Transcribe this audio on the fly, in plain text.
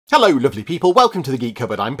Hello lovely people, welcome to the Geek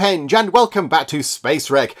Cupboard, I'm Penge, and welcome back to Space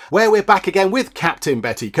Wreck, where we're back again with Captain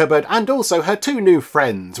Betty Cupboard and also her two new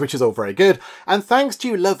friends, which is all very good. And thanks to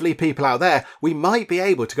you lovely people out there, we might be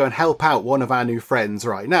able to go and help out one of our new friends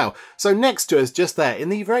right now. So next to us, just there, in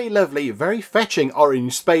the very lovely, very fetching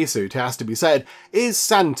orange spacesuit, it has to be said, is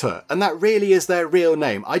Santa, and that really is their real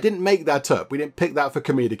name. I didn't make that up, we didn't pick that for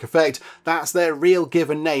comedic effect, that's their real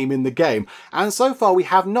given name in the game. And so far we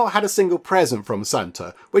have not had a single present from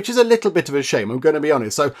Santa, which is a little bit of a shame, I'm going to be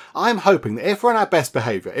honest. So I'm hoping that if we're on our best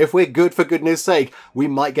behaviour, if we're good for goodness sake, we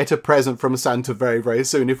might get a present from Santa very, very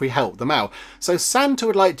soon if we help them out. So Santa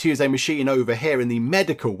would like to use a machine over here in the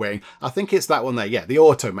medical wing. I think it's that one there, yeah, the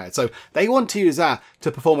Automed. So they want to use that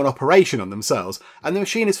to perform an operation on themselves. And the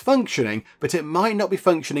machine is functioning, but it might not be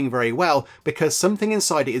functioning very well because something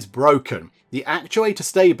inside it is broken. The actuator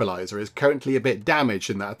stabilizer is currently a bit damaged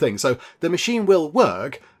in that thing, so the machine will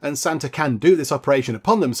work and Santa can do this operation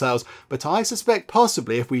upon themselves, but I suspect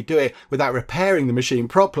possibly if we do it without repairing the machine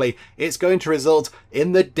properly, it's going to result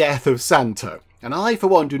in the death of Santa. And I, for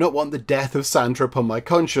one, do not want the death of Santa upon my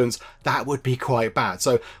conscience. That would be quite bad.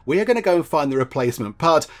 So we are going to go and find the replacement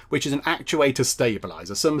part, which is an actuator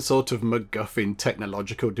stabilizer, some sort of MacGuffin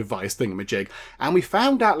technological device thingamajig. And we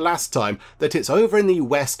found out last time that it's over in the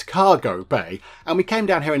West Cargo Bay. And we came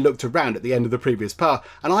down here and looked around at the end of the previous part,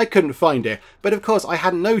 and I couldn't find it. But of course, I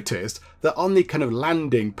hadn't noticed that on the kind of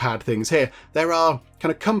landing pad things here, there are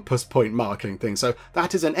kind of compass point marking things. So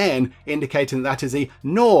that is an N indicating that is the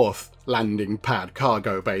north landing pad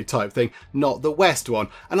cargo bay type thing, not the west one.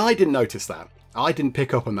 And I didn't notice that. I didn't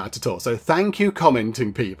pick up on that at all. So thank you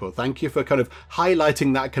commenting people. Thank you for kind of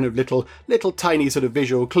highlighting that kind of little tiny sort of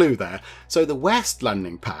visual clue there. So the west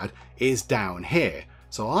landing pad is down here.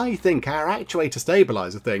 So I think our actuator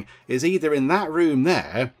stabilizer thing is either in that room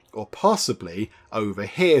there or possibly over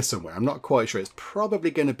here somewhere. I'm not quite sure. It's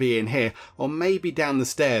probably going to be in here or maybe down the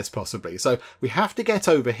stairs possibly. So we have to get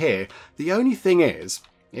over here. The only thing is,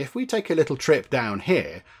 if we take a little trip down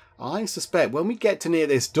here, I suspect when we get to near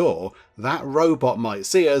this door, that robot might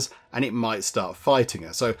see us and it might start fighting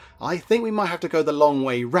us. So I think we might have to go the long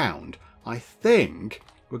way round. I think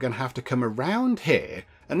we're going to have to come around here.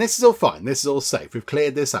 And this is all fine, this is all safe, we've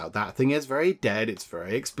cleared this out. That thing is very dead, it's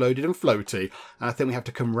very exploded and floaty. And I think we have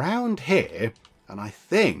to come round here, and I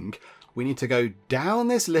think we need to go down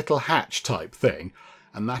this little hatch type thing,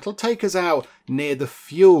 and that'll take us out near the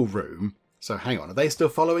fuel room. So hang on, are they still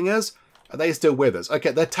following us? Are they still with us?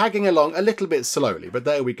 Okay, they're tagging along a little bit slowly, but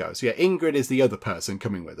there we go. So yeah, Ingrid is the other person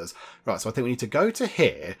coming with us. Right, so I think we need to go to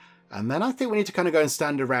here, and then I think we need to kind of go and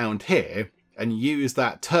stand around here and use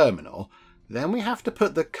that terminal. Then we have to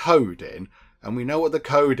put the code in, and we know what the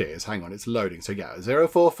code is. Hang on, it's loading. So yeah,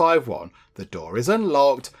 0451. The door is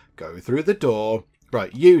unlocked. Go through the door.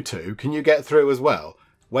 Right, you two, can you get through as well?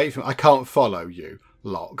 Wait for me. I can't follow you.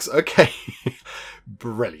 Locks. Okay.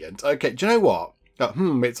 Brilliant. Okay, do you know what?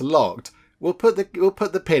 Oh, it's locked. We'll put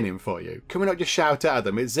the pin in for you. Can we not just shout at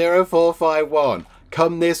them? It's 0451.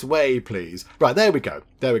 Come this way, please. Right, there we go.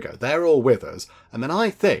 There we go. They're all with us. And then I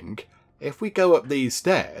think if we go up these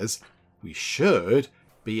stairs, we should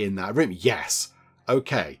be in that room. Yes.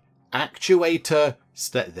 Okay. Actuator.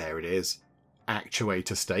 There it is.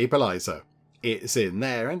 Actuator stabilizer. It's in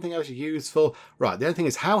there. Anything else useful? Right. The only thing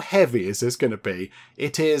is, how heavy is this going to be?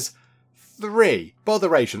 It is 3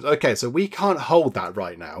 botherations. Okay. So we can't hold that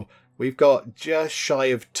right now. We've got just shy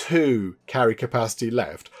of 2 carry capacity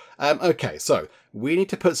left. Okay. So we need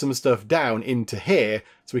to put some stuff down into here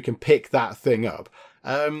so we can pick that thing up.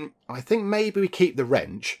 I think maybe we keep the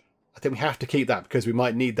wrench. I think we have to keep that because we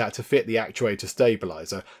might need that to fit the actuator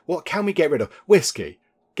stabilizer. What can we get rid of? Whiskey.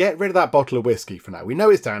 Get rid of that bottle of whiskey for now. We know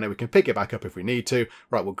it's down there. We can pick it back up if we need to.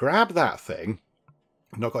 Right, we'll grab that thing.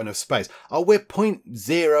 I've not got enough space. Oh, we're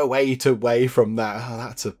 0.08 away from that. Oh,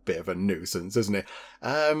 that's a bit of a nuisance, isn't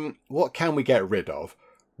it? What can we get rid of?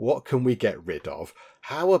 What can we get rid of?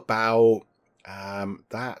 How about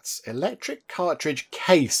that's electric cartridge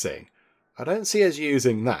casing. I don't see us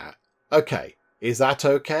using that. Okay. Is that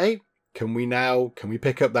okay? Can we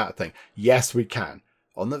pick up that thing? Yes, we can.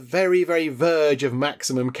 On the very, very verge of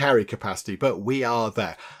maximum carry capacity, but we are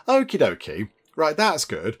there. Okie dokie. Right, that's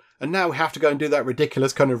good. And now we have to go and do that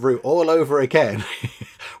ridiculous kind of route all over again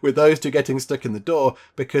with those two getting stuck in the door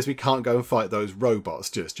because we can't go and fight those robots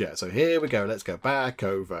just yet. So here we go. Let's go back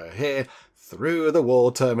over here, through the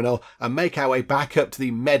wall terminal and make our way back up to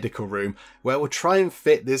the medical room where we'll try and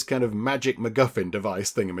fit this kind of magic MacGuffin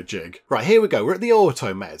device thingamajig. Right, here we go. We're at the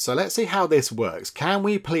Automed. So let's see how this works. Can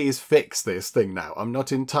we please fix this thing now? I'm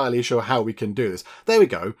not entirely sure how we can do this. There we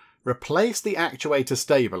go. Replace the actuator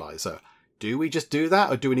stabilizer. Do we just do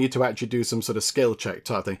that, or do we need to actually do some sort of skill check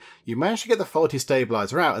type thing? You manage to get the faulty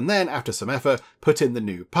stabilizer out, and then, after some effort, put in the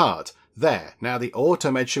new part. There, now the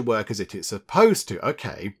Automed should work as it is supposed to.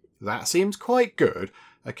 Okay, that seems quite good.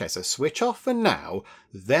 Okay, so switch off for now,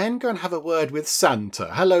 then go and have a word with Santa.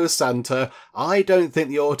 Hello, Santa. I don't think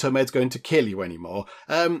the Automed's going to kill you anymore.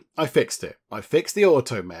 I fixed it. I fixed the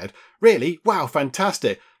Automed. Really? Wow,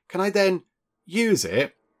 fantastic. Can I then use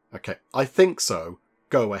it? Okay, I think so.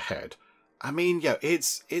 Go ahead. I mean, yeah,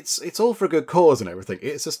 it's all for a good cause and everything.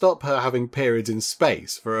 It's to stop her having periods in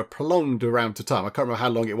space for a prolonged amount of time. I can't remember how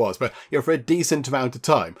long it was, but for a decent amount of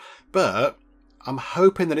time. But I'm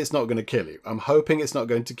hoping that it's not going to kill you. I'm hoping it's not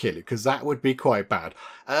going to kill you, because that would be quite bad.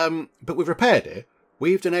 But we've repaired it.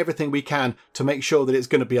 We've done everything we can to make sure that it's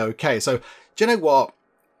going to be okay. So, do you know what?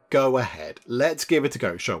 Go ahead. Let's give it a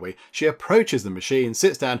go, shall we? She approaches the machine,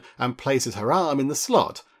 sits down, and places her arm in the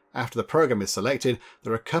slot. After the program is selected,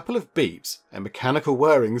 there are a couple of beeps, a mechanical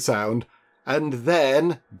whirring sound, and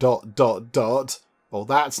then... ... Well,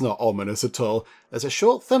 that's not ominous at all. There's a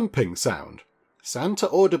short thumping sound. Santa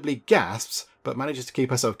audibly gasps, but manages to keep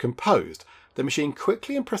herself composed. The machine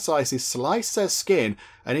quickly and precisely slices her skin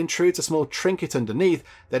and intrudes a small trinket underneath,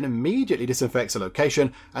 then immediately disinfects the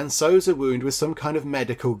location and sews the wound with some kind of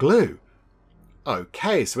medical glue.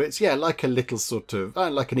 Okay, so it's, like a little sort of,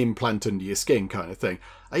 like an implant under your skin kind of thing.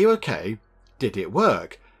 Are you okay? Did it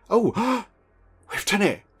work? Oh, we've done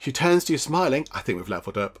it! She turns to you smiling. I think we've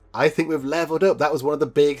leveled up. That was one of the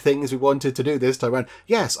big things we wanted to do this time around.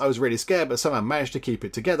 Yes, I was really scared, but somehow managed to keep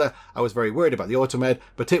it together. I was very worried about the Automed,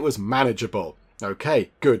 but it was manageable. Okay,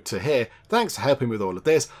 good to hear. Thanks for helping with all of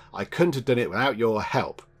this. I couldn't have done it without your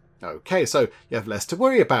help. Okay, so you have less to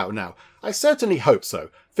worry about now. I certainly hope so.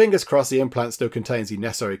 Fingers crossed the implant still contains the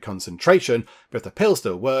necessary concentration, but if the pills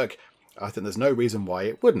still work, I think there's no reason why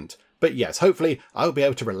it wouldn't. But yes, hopefully I'll be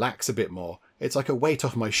able to relax a bit more. It's like a weight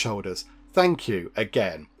off my shoulders. Thank you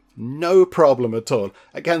again. No problem at all.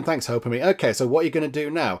 Again, thanks for helping me. Okay, so what are you going to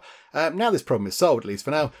do now? Now this problem is solved, at least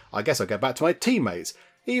for now, I guess I'll go back to my teammates.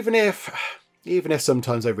 Even if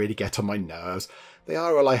sometimes they really get on my nerves. They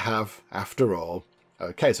are all I have, after all.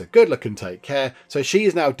 Okay, so good luck and take care. So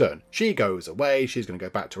she's now done. She goes away. She's going to go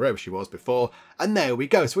back to wherever she was before. And there we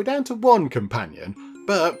go. So we're down to one companion.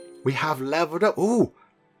 But we have leveled up. Ooh!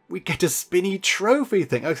 We get a spinny trophy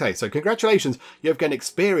thing. Okay, so congratulations. You have gained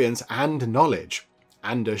experience and knowledge.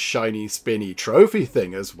 And a shiny spinny trophy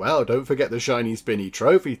thing as well. Don't forget the shiny spinny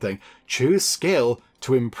trophy thing. Choose skill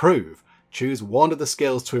to improve. Choose one of the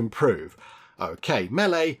skills to improve. Okay,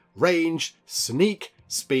 melee, range, sneak,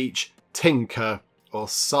 speech, tinker, or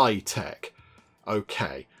sci-tech.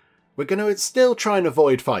 Okay, we're going to still try and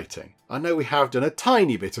avoid fighting. I know we have done a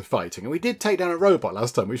tiny bit of fighting, and we did take down a robot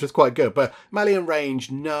last time, which was quite good, but melee and range,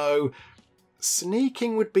 no.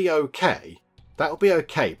 Sneaking would be okay. That would be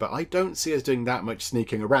okay, but I don't see us doing that much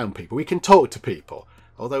sneaking around people. We can talk to people,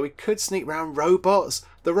 although we could sneak around robots.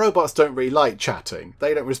 The robots don't really like chatting.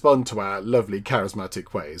 They don't respond to our lovely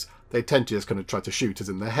charismatic ways. They tend to just kind of try to shoot us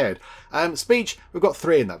in the head. Speech, we've got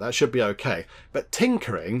 3 in that. That should be okay. But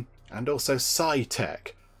tinkering and also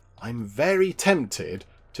sci-tech, I'm very tempted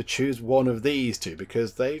to choose one of these two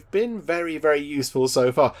because they've been very, very useful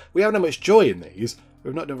so far. We haven't had much joy in these.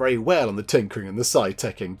 We've not done very well on the tinkering and the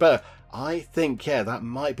sci-teching, but I think, that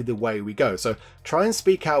might be the way we go. So try and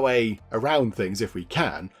speak our way around things if we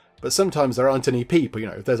can, but sometimes there aren't any people.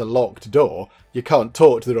 If there's a locked door, you can't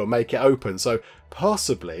talk to the door, make it open. So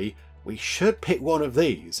possibly we should pick one of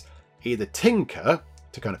these. Either tinker,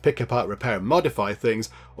 to kind of pick apart, repair and modify things,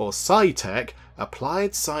 or sci-tech,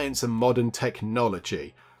 applied science and modern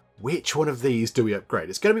technology. Which one of these do we upgrade?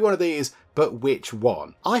 It's going to be one of these, but which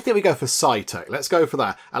one? I think we go for sci-tech. Let's go for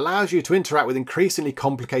that. Allows you to interact with increasingly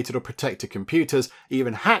complicated or protected computers,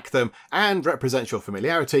 even hack them, and represents your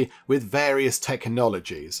familiarity with various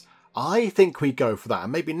technologies. I think we go for that,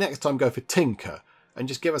 and maybe next time go for tinker, and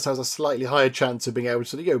just give ourselves a slightly higher chance of being able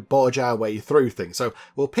to bodge our way through things. So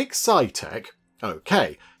we'll pick sci-tech.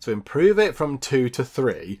 Okay, so improve it from 2 to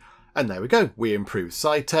 3. And there we go, we improve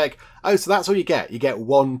sci-tech. Oh, so that's all you get. You get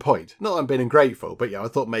 1 point. Not that I'm being ungrateful, but I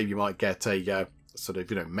thought maybe you might get a sort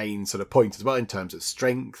of, main sort of point as well in terms of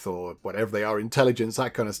strength or whatever they are, intelligence,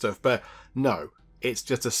 that kind of stuff. But no, it's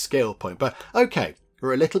just a skill point. But okay,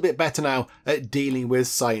 we're a little bit better now at dealing with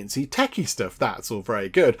sciencey, techie stuff. That's all very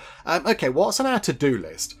good. Okay, what's on our to-do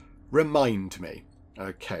list? Remind me.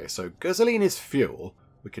 Okay, so gasoline is fuel.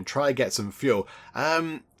 We can try get some fuel.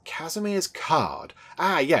 Casimir's card.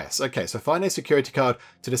 Ah, yes. Okay, so find a security card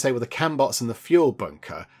to disable the cambots in the fuel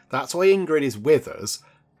bunker. That's why Ingrid is with us.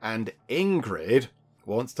 And Ingrid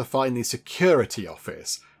wants to find the security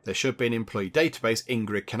office. There should be an employee database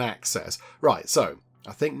Ingrid can access. Right, so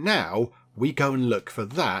I think now we go and look for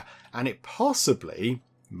that, and it possibly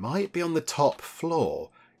might be on the top floor.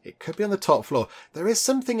 It could be on the top floor. There is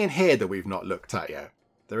something in here that we've not looked at yet.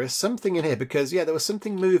 There is something in here because, yeah, there was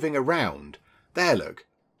something moving around. There, look.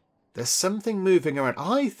 There's something moving around.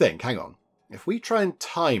 I think, hang on, if we try and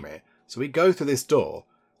time it, so we go through this door,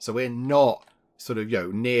 so we're not sort of,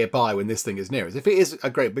 nearby when this thing is near us. If it is a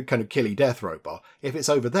great big kind of killy death robot, if it's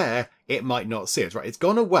over there, it might not see us. Right, it's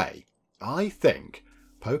gone away. I think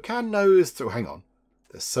Pocan knows through, hang on.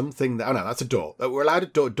 There's something that, oh no, that's a door. We're allowed a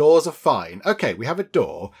door. Doors are fine. Okay, we have a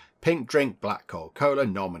door. Pink drink, black Coca-Cola,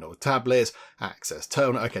 nominal tablets, access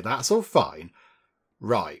terminal. Okay, that's all fine.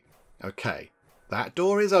 Right, okay. That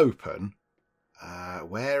door is open.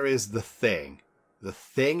 Where is the thing? The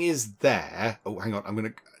thing is there. Oh, hang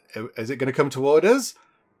on. Is it going to come toward us?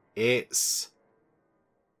 Is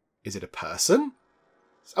it a person?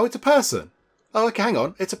 Oh, it's a person. Oh, okay, hang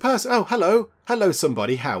on. It's a person. Oh, hello. Hello,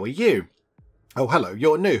 somebody. How are you? Oh, hello.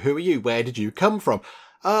 You're new. Who are you? Where did you come from?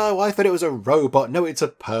 Oh, I thought it was a robot. No, it's a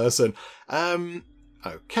person.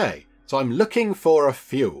 Okay. So I'm looking for a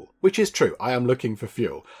fuel, which is true. I am looking for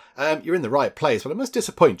fuel. You're in the right place, but I must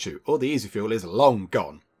disappoint you. All the easy fuel is long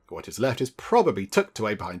gone. What is left is probably tucked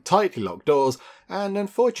away behind tightly locked doors, and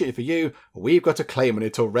unfortunately for you, we've got a claim on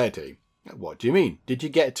it already. What do you mean? Did you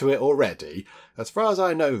get to it already? As far as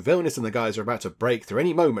I know, Vilnius and the guys are about to break through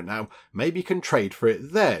any moment now. Maybe you can trade for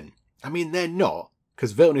it then. I mean, they're not,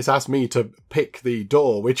 because Vilnius asked me to pick the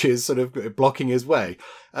door, which is sort of blocking his way.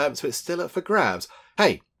 So it's still up for grabs.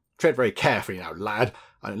 Hey, tread very carefully now, lad.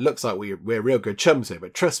 And it looks like we're real good chums here,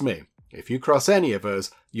 but trust me, if you cross any of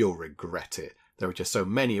us, you'll regret it. There are just so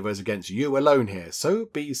many of us against you alone here, so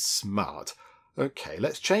be smart. Okay,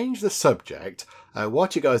 let's change the subject.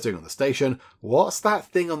 What are you guys doing on the station? What's that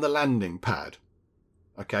thing on the landing pad?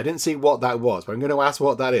 Okay, I didn't see what that was, but I'm going to ask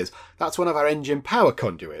what that is. That's one of our engine power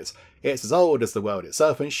conduits. It's as old as the world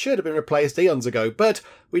itself and should have been replaced eons ago, but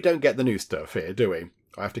we don't get the new stuff here, do we?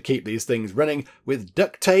 I have to keep these things running with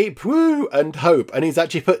duct tape, woo, and hope. And he's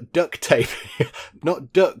actually put duct tape,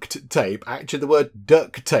 not duct tape, actually the word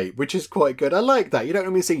duct tape, which is quite good. I like that. You don't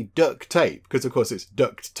normally see duct tape, because of course it's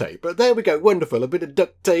duct tape. But there we go, wonderful, a bit of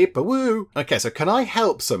duct tape, woo. Okay, so can I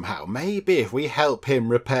help somehow? Maybe if we help him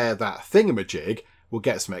repair that thingamajig, we'll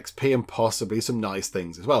get some XP and possibly some nice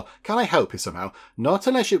things as well. Can I help you somehow? Not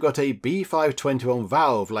unless you've got a B521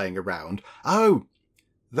 valve laying around. Oh,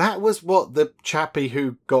 that was what the chappie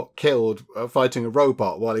who got killed fighting a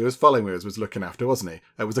robot while he was following us was looking after, wasn't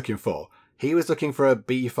he? Was looking for. He was looking for a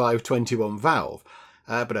B521 valve.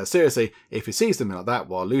 But seriously, if you see something like that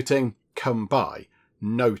while looting, come by.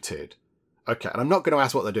 Noted. Okay, and I'm not going to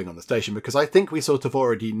ask what they're doing on the station because I think we sort of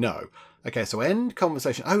already know. Okay, so end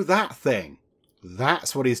conversation. Oh, that thing.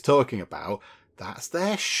 That's what he's talking about. That's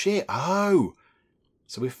their ship. Oh,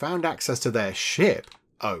 so we found access to their ship.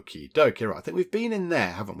 Okie dokie, right. I think we've been in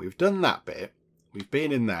there, haven't we? We've done that bit. We've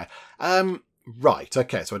been in there. Right,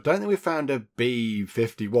 okay, so I don't think we found a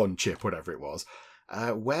B51 chip, whatever it was.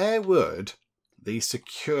 Where would the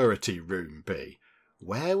security room be?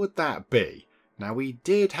 Where would that be? Now we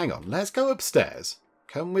did, hang on, let's go upstairs.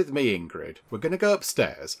 Come with me, Ingrid. We're going to go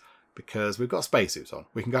upstairs because we've got spacesuits on.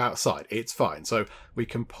 We can go outside. It's fine. So we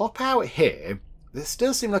can pop out here. This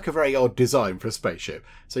still seems like a very odd design for a spaceship.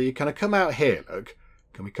 So you kind of come out here, look.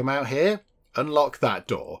 Can we come out here? Unlock that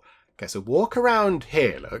door. Okay, so walk around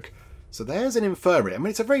here, look. So there's an infirmary. I mean,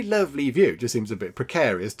 it's a very lovely view. It just seems a bit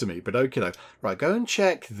precarious to me, but okay, no. Right, go and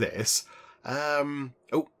check this.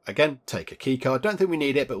 Oh, again, take a key card. Don't think we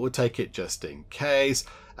need it, but we'll take it just in case.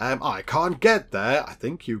 I can't get there. I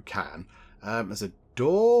think you can. There's a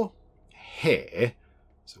door here.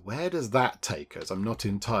 So where does that take us? I'm not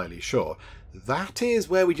entirely sure. That is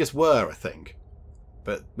where we just were, I think.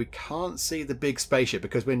 But we can't see the big spaceship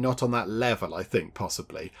because we're not on that level, I think,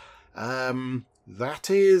 possibly. That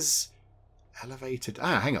is elevated.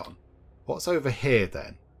 Hang on. What's over here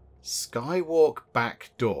then? Skywalk back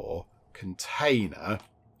door, container.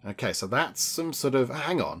 Okay, so that's some sort of,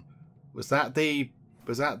 hang on. Was that the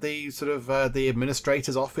sort of the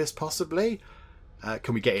administrator's office possibly?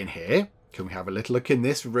 Can we get in here? Can we have a little look in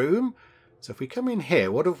this room? So if we come in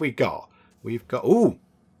here, what have we got? We've got, ooh,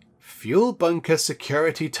 fuel bunker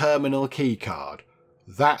security terminal key card.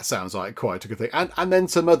 That sounds like quite a good thing. And then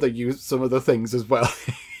some other things as well.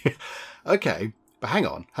 Okay, but hang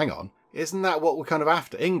on. Isn't that what we're kind of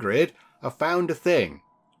after? Ingrid, I found a thing.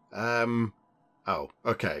 Oh,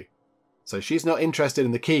 okay. So she's not interested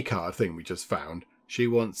in the key card thing we just found. She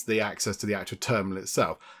wants the access to the actual terminal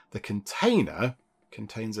itself. The container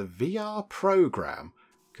contains a VR program.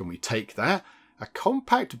 Can we take that? A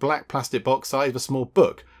compact black plastic box size of a small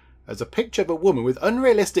book. There's a picture of a woman with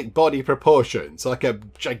unrealistic body proportions, like a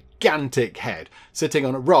gigantic head, sitting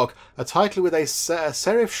on a rock, a title with a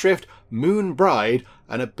serif shrift Moon Bride,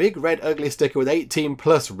 and a big red ugly sticker with 18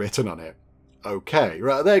 plus written on it. Okay,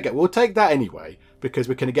 right, there you go. We'll take that anyway, because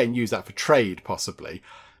we can again use that for trade, possibly.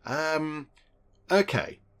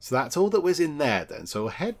 Okay, so that's all that was in there then. So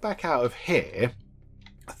we'll head back out of here.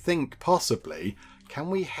 I think possibly, can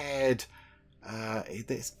we head...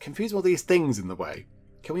 it's confusing all these things in the way.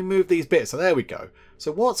 Can we move these bits? So there we go.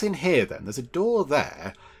 So what's in here then? There's a door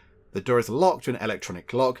there. The door is locked to an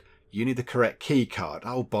electronic lock. You need the correct key card.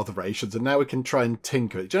 Oh, botherations. And now we can try and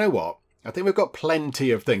tinker it. Do you know what? I think we've got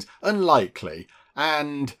plenty of things. Unlikely.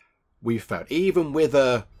 And we failed. Even with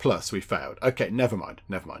a plus, we failed. Okay, never mind.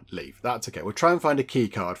 Never mind. Leave. That's okay. We'll try and find a key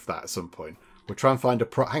card for that at some point. We'll try and find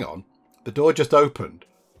a hang on. The door just opened.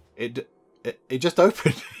 It just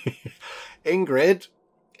opened. Ingrid.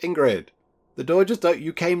 The door just opened.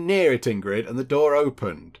 You came near it, Ingrid, and the door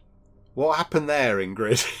opened. What happened there,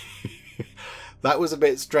 Ingrid? That was a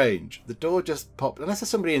bit strange. The door just popped. Unless there's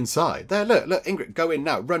somebody inside. There, look, Ingrid, go in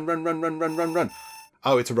now. Run.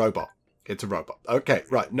 Oh, it's a robot. It's a robot. Okay,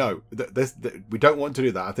 right, no. We don't want to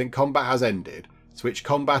do that. I think combat has ended. Switch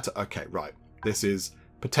combat. Okay, right. This is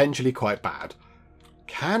potentially quite bad.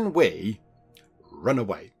 Can we run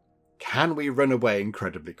away? Can we run away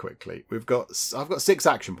incredibly quickly? I've got 6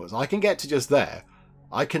 action points. I can get to just there.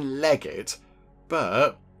 I can leg it.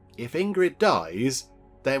 But if Ingrid dies,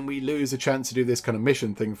 then we lose a chance to do this kind of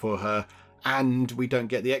mission thing for her, and we don't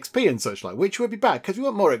get the XP and such like, which would be bad because we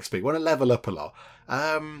want more XP. We want to level up a lot.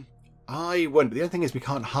 I wonder. The only thing is we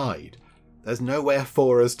can't hide. There's nowhere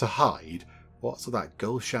for us to hide. What's all that?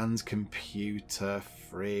 Gulshan's computer,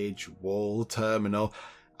 fridge, wall, terminal.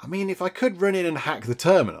 I mean, if I could run in and hack the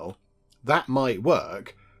terminal, that might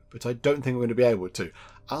work, but I don't think we're going to be able to.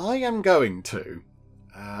 I am going to,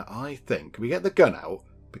 I think, we get the gun out,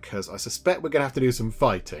 because I suspect we're going to have to do some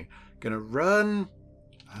fighting. Going to run,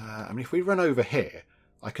 I mean, if we run over here,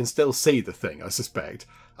 I can still see the thing, I suspect.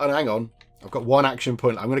 Oh, no, hang on. I've got 1 action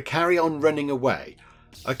point. I'm going to carry on running away.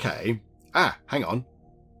 Okay. Hang on.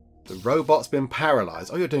 The robot's been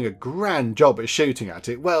paralysed. Oh, you're doing a grand job at shooting at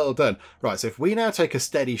it. Well done. Right, so if we now take a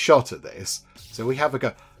steady shot at this, so we have a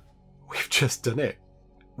go... We've just done it.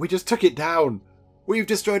 We just took it down. We've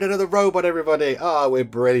destroyed another robot, everybody. Ah, we're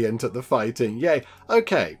brilliant at the fighting. Yay.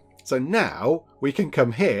 Okay, so now we can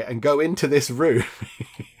come here and go into this room.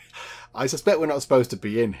 I suspect we're not supposed to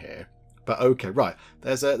be in here. But okay, right.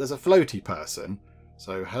 There's a floaty person.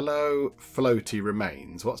 So hello, floaty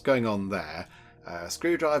remains. What's going on there?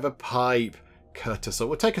 Screwdriver, pipe, cutter. So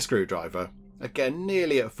we'll take a screwdriver. Again,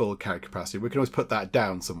 nearly at full carry capacity. We can always put that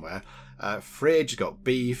down somewhere. Fridge, got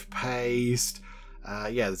beef, paste.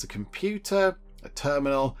 Yeah, there's a computer, a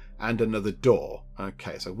terminal, and another door.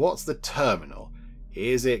 Okay, so what's the terminal?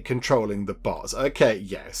 Is it controlling the bots? Okay,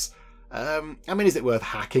 yes. I mean, is it worth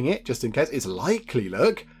hacking it, just in case? It's likely,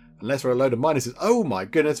 look. Unless we're a load of minuses. Oh my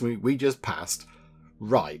goodness, we just passed.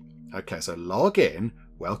 Right. Okay, so log in.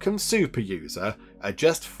 Welcome super user.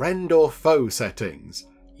 Adjust friend or foe settings.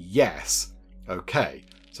 Yes. Okay,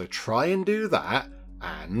 so try and do that,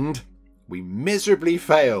 and we miserably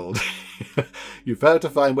failed. You failed to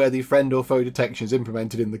find where the friend or foe detection is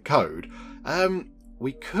implemented in the code.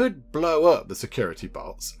 We could blow up the security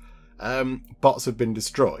bots. Bots have been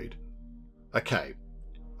destroyed. Okay.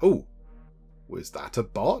 Oh, was that a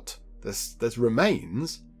bot? There's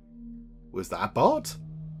remains. Was that a bot?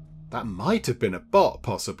 That might have been a bot,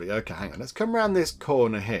 possibly. Okay, hang on. Let's come around this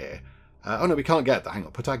corner here. Oh no, we can't get that. Hang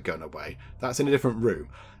on, put our gun away. That's in a different room.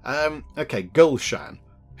 Okay, Gulshan.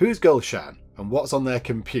 Who's Gulshan? And what's on their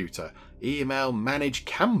computer? Email manage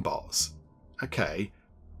cambots. Okay.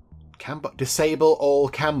 Cambot disable all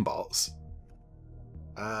cambots.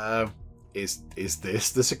 Is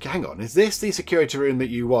this the hang on, is this the security room that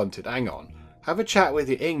you wanted? Hang on. Have a chat with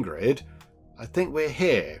you, Ingrid. I think we're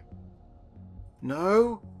here.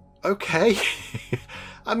 No? Okay.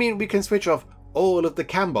 I mean, we can switch off all of the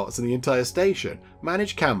cambots in the entire station.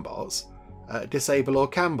 Manage cambots. Disable all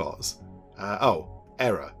cambots. Oh,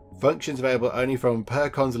 error. Functions available only from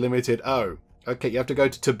Percons Limited. Oh, okay, you have to go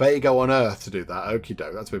to Tobago on Earth to do that. Okie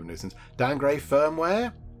doke, that's a bit of a nuisance. Downgrade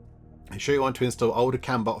firmware. Are you sure you want to install older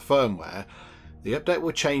cambot firmware? The update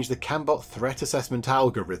will change the cambot threat assessment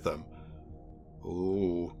algorithm.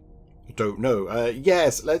 Ooh, I don't know.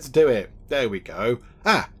 Yes, let's do it. There we go.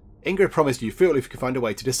 Ingrid promised you fuel if you can find a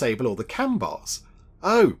way to disable all the cambots.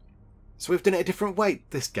 Oh, so we've done it a different way.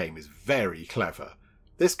 This game is very clever.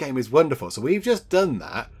 This game is wonderful. So we've just done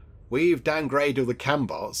that. We've downgraded all the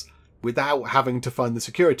cambots without having to find the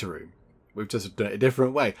security room. We've just done it a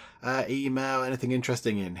different way. Email, anything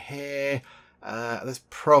interesting in here? There's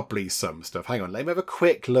probably some stuff. Hang on, let me have a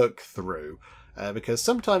quick look through. Because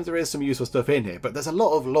sometimes there is some useful stuff in here, but there's a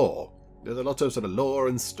lot of lore. There's a lot of sort of lore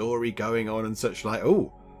and story going on and such like.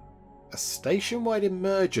 Oh, a station-wide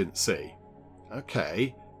emergency.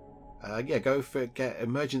 Okay. Yeah, go for get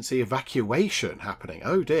emergency evacuation happening.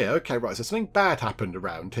 Oh dear. Okay, right. So something bad happened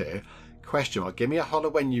around here. Question mark. Give me a holler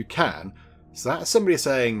when you can. So that's somebody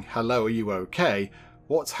saying, hello, are you okay?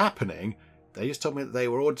 What's happening? They just told me that they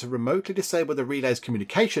were ordered to remotely disable the relay's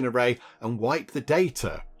communication array and wipe the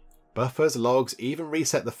data. Buffers, logs, even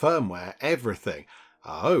reset the firmware, everything.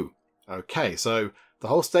 Oh, okay. So the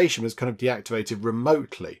whole station was kind of deactivated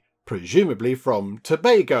remotely. Presumably from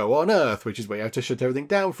Tobago on Earth, which is where you have to shut everything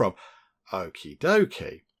down from. Okie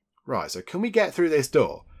dokie. Right, so can we get through this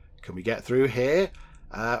door? Can we get through here?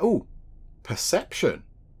 Oh, perception.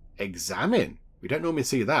 Examine. We don't normally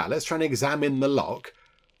see that. Let's try and examine the lock.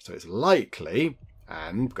 So it's likely,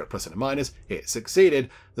 and we've got a plus and a minus, it succeeded.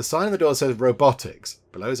 The sign on the door says robotics.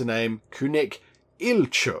 Below is a name, Kunik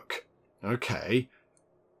Ilchuk. Okay.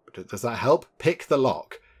 But does that help? Pick the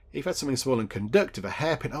lock. If you had something small and conductive, a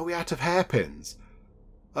hairpin. Oh, we're out of hairpins.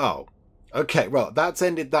 Oh, okay. Well, that's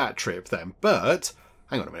ended that trip then. But,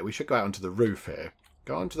 hang on a minute. We should go out onto the roof here.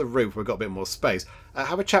 Go onto the roof. We've got a bit more space.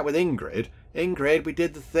 Have a chat with Ingrid. Ingrid, we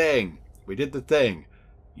did the thing. We did the thing.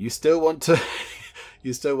 You still want to...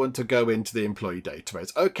 you still want to go into the employee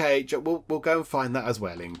database. Okay, we'll go and find that as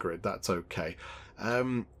well, Ingrid. That's okay.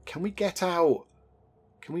 Can we get out?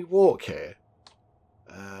 Can we walk here?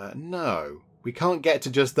 No. We can't get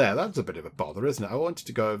to just there. That's a bit of a bother, isn't it? I wanted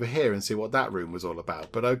to go over here and see what that room was all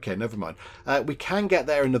about. But okay, never mind. We can get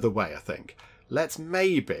there another way, I think. Let's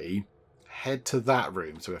maybe head to that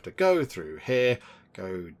room. So we have to go through here,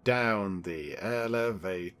 go down the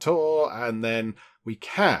elevator, and then we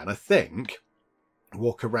can, I think,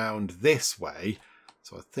 walk around this way.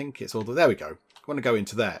 So I think it's all the... There we go. I want to go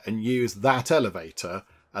into there and use that elevator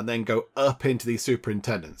and then go up into the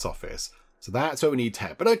superintendent's office. So that's where we need to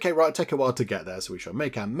head. But okay, right, take a while to get there, so we shall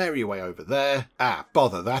make our merry way over there. Ah,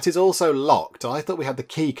 bother, that is also locked. I thought we had the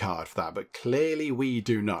key card for that, but clearly we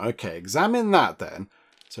do not. Okay, examine that then.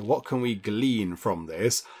 So what can we glean from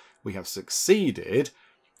this? We have succeeded.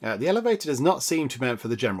 The elevator does not seem to be meant for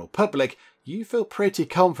the general public. You feel pretty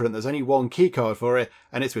confident there's only one key card for it,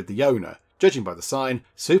 and it's with the owner. Judging by the sign,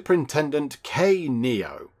 Superintendent K.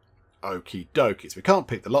 Neo. Okie dokie. So we can't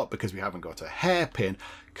pick the lock because we haven't got a hairpin.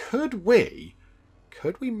 Could we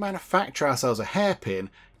manufacture ourselves a hairpin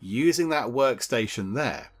using that workstation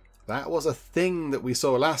there? That was a thing that we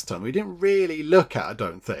saw last time. We didn't really look at, I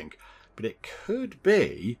don't think. But it could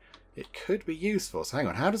be useful. So hang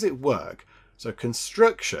on, how does it work? So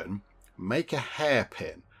construction, make a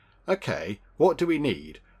hairpin. Okay, what do we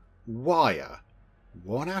need? Wire.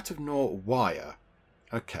 1 out of 0 wire.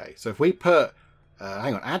 Okay, so if we put...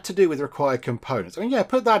 hang on, add to do with required components. I mean, yeah,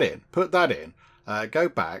 put that in. Put that in. Go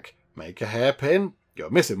back, make a hairpin. You're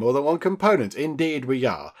missing more than one component. Indeed we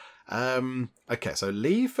are. Okay, so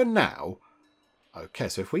leave for now. Okay,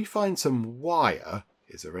 so if we find some wire...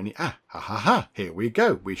 Is there any... Here we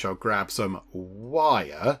go. We shall grab some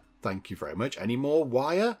wire. Thank you very much. Any more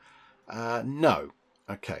wire? No.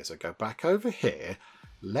 Okay, so go back over here.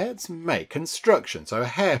 Let's make construction. So a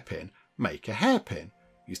hairpin. Make a hairpin.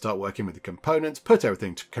 You start working with the components, put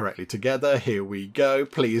everything correctly together. Here we go.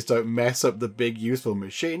 Please don't mess up the big useful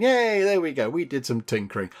machine. Yay, there we go. We did some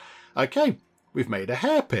tinkering. Okay, we've made a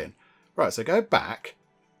hairpin. Right, so go back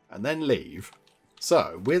and then leave.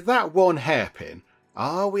 So with that one hairpin,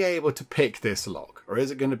 are we able to pick this lock? Or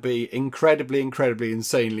is it going to be incredibly,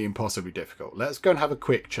 insanely, impossibly difficult? Let's go and have a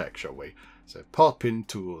quick check, shall we? So pop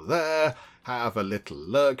into there, have a little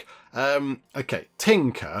look. Okay,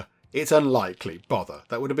 tinker. It's unlikely. Bother.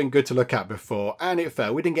 That would have been good to look at before, and it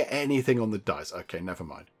failed. We didn't get anything on the dice. Okay, never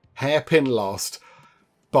mind. Hairpin lost.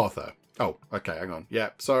 Bother. Oh, okay, hang on.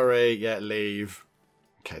 Yeah, sorry. Yeah, leave.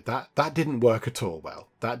 Okay, that didn't work at all well.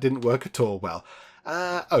 That didn't work at all well.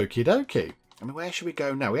 Okie dokie. I mean, where should we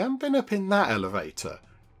go now? We haven't been up in that elevator.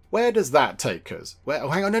 Where does that take us? Where? Oh,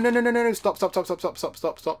 hang on. No. Stop.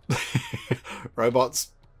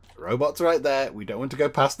 Robots. Robots right there. We don't want to go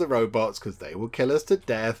past the robots because they will kill us to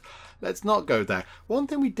death. Let's not go there. One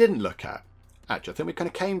thing we didn't look at, actually, I think we kind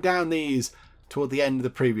of came down these toward the end of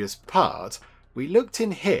the previous part. We looked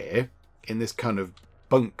in here, in this kind of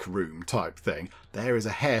bunk room type thing. There is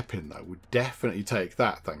a hairpin though. We'll definitely take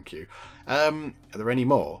that, thank you. Are there any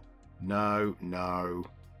more? No.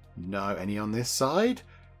 Any on this side?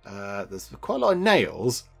 There's quite a lot of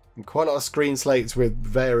nails. And quite a lot of screen slates with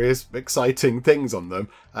various exciting things on them.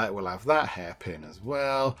 We'll have that hairpin as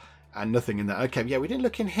well. And nothing in there. Okay, yeah, we didn't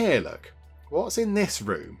look in here, look. What's in this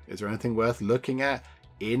room? Is there anything worth looking at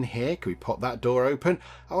in here? Can we pop that door open?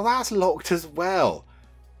 Oh, that's locked as well.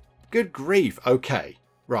 Good grief. Okay.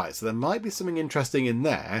 Right, so there might be something interesting in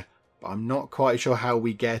there, but I'm not quite sure how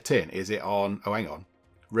we get in. Is it on... Oh, hang on.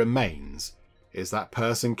 Remains. Is that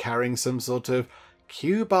person carrying some sort of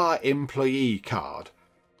Q-Bar employee card?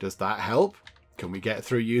 Does that help? Can we get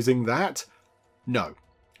through using that? No.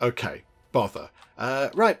 Okay. Bother.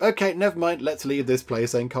 Right, okay, never mind. Let's leave this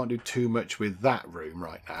place then. Can't do too much with that room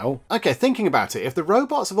right now. Okay, thinking about it, if the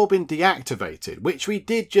robots have all been deactivated, which we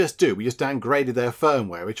did just do, we just downgraded their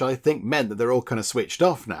firmware, which I think meant that they're all kind of switched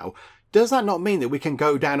off now, does that not mean that we can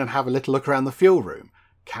go down and have a little look around the fuel room?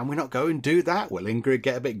 Can we not go and do that? Will Ingrid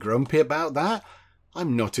get a bit grumpy about that?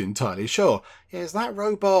 I'm not entirely sure. Is that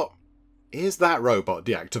robot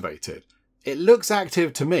deactivated? It looks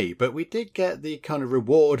active to me, but we did get the kind of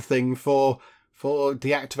reward thing for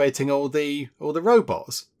deactivating all the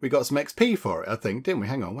robots. We got some XP for it, I think, didn't we?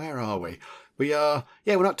 Hang on, where are we? We're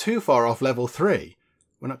not too far off level 3.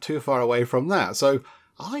 We're not too far away from that. So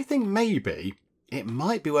I think maybe it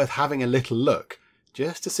might be worth having a little look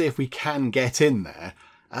just to see if we can get in there.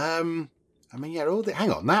 I mean, yeah,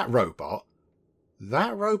 hang on, that robot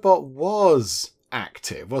was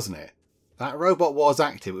active, wasn't it? That robot was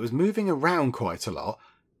active. It was moving around quite a lot.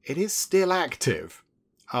 It is still active.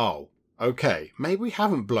 Oh, okay. Maybe we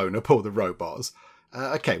haven't blown up all the robots.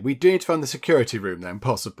 Okay, we do need to find the security room then,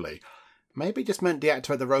 possibly. Maybe it just meant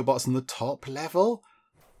deactivate the robots on the top level?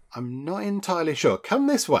 I'm not entirely sure. Come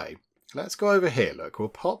this way. Let's go over here, look. We'll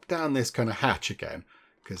pop down this kind of hatch again,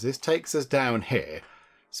 because this takes us down here.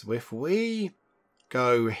 So if we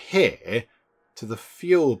go here to the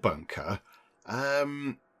fuel bunker...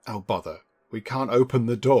 oh, bother. We can't open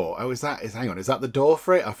the door. Oh, hang on, is that the door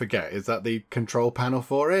for it? I forget. Is that the control panel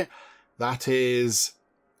for it? That is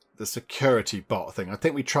the security bot thing. I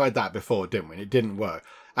think we tried that before, didn't we? And it didn't work.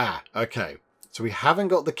 Ah, okay. So we haven't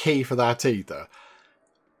got the key for that either.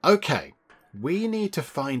 Okay. We need to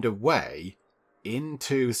find a way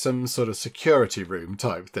into some sort of security room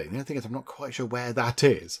type thing. The only thing is I'm not quite sure where that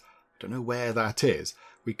is. I don't know where that is.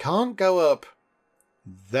 We can't go up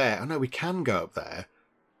there. Oh, no, we can go up there.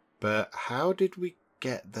 But how did we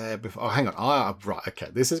get there before? Oh, hang on. Right, okay.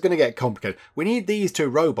 This is going to get complicated. We need these two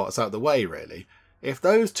robots out of the way, really. If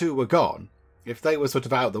those two were gone, if they were sort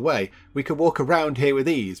of out of the way, we could walk around here with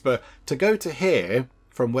ease. But to go to here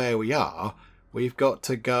from where we are, we've got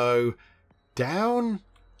to go down.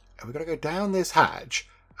 We've got to go down this hatch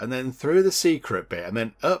and then through the secret bit and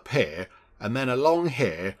then up here and then along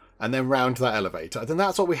here and then round to that elevator. I think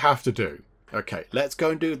that's what we have to do. Okay, let's go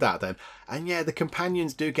and do that then. And yeah, the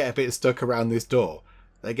companions do get a bit stuck around this door.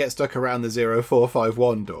 They get stuck around the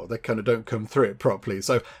 0451 door. They kind of don't come through it properly.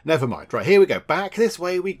 So never mind. Right, here we go. Back this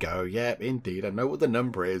way we go. Yep, indeed. I know what the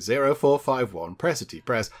number is. 0451. Pressity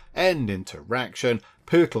press. End interaction.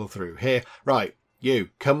 Pootle through here. Right, you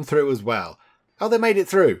come through as well. Oh, they made it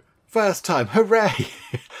through. First time. Hooray.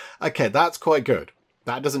 Okay, that's quite good.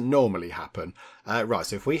 That doesn't normally happen. Right,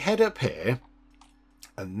 so if we head up here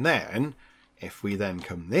and then... If we then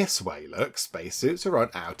come this way, look, spacesuits are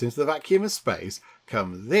on out into the vacuum of space,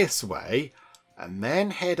 come this way, and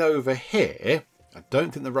then head over here. I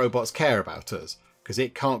don't think the robots care about us, because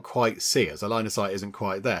it can't quite see us. The line of sight isn't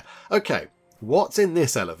quite there. Okay, what's in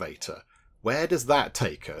this elevator? Where does that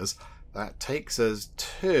take us? That takes us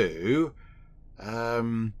to... a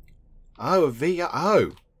VR...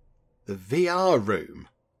 Oh, the VR room.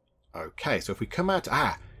 Okay, so if we come out...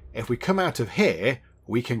 if we come out of here...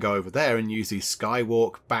 We can go over there and use the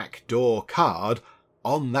Skywalk back door card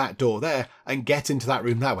on that door there and get into that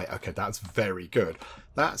room that way. Okay, that's very good.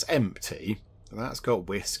 That's empty. That's got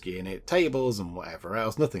whiskey in it, tables and whatever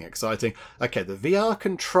else. Nothing exciting. Okay, the VR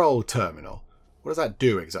control terminal. What does that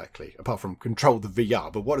do exactly? Apart from control the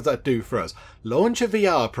VR, but what does that do for us? Launch a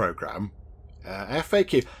VR program.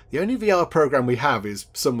 FAQ. The only VR program we have is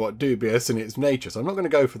somewhat dubious in its nature, so I'm not going to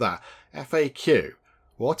go for that. FAQ.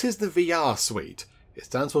 What is the VR suite? It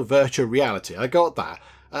stands for virtual reality. I got that.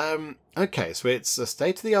 Okay, so it's a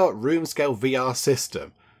state-of-the-art room-scale VR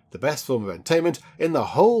system. The best form of entertainment in the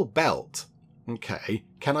whole belt. Okay,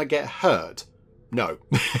 can I get hurt? No.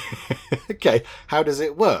 Okay, how does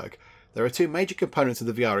it work? There are two major components of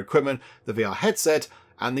the VR equipment, the VR headset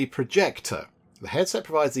and the projector. The headset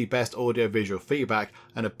provides the best audio-visual feedback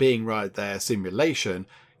and a being right there simulation.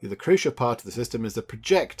 The crucial part of the system is the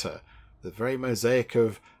projector. A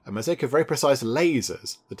mosaic of very precise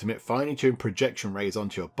lasers that emit finely tuned projection rays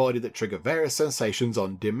onto your body that trigger various sensations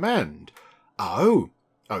on demand. Oh,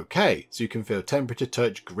 okay. So you can feel temperature,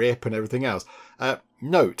 touch, grip, and everything else.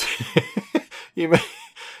 Note, you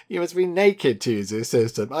You must be naked to use this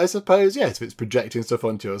system. I suppose, yes, if it's projecting stuff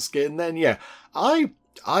onto your skin, then yeah.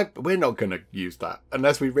 We're not going to use that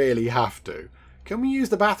unless we really have to. Can we use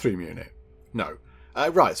the bathroom unit? No.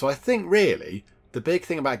 Right, so I think really the big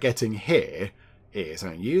thing about getting here is, I'm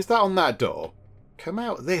going to use that on that door, come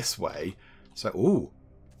out this way. So, ooh,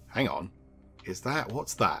 hang on.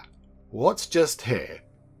 What's that? What's just here?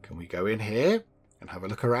 Can we go in here and have a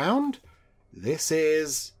look around? This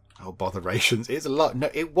is... Oh, botherations. It's locked.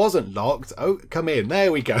 No, it wasn't locked. Oh, come in.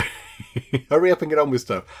 There we go. Hurry up and get on with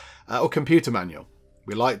stuff. Or computer manual.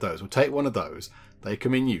 We like those. We'll take one of those. They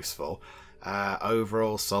come in useful.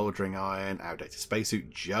 Overall soldering iron, outdated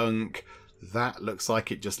spacesuit junk. That looks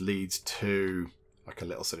like it just leads to like a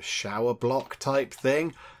little sort of shower block type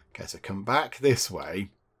thing. Okay, so come back this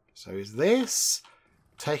way. So is this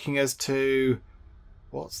taking us to...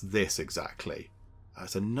 What's this exactly?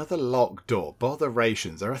 It's another locked door.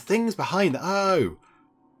 Botherations. There are things behind that. Oh,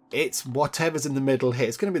 it's whatever's in the middle here.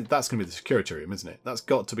 That's going to be the security room, isn't it? That's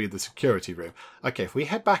got to be the security room. Okay, if we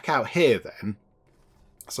head back out here then.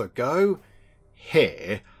 So go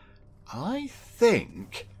here. I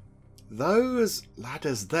think those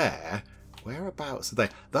ladders there, whereabouts are they?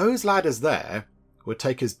 Those ladders there would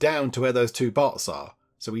take us down to where those two bots are.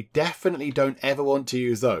 So we definitely don't ever want to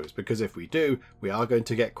use those, because if we do, we are going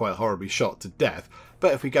to get quite horribly shot to death.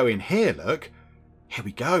 But if we go in here, look, here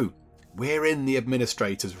we go. We're in the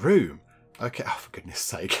administrator's room. Okay, oh, for goodness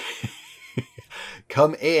sake.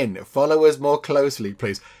 Come in, follow us more closely,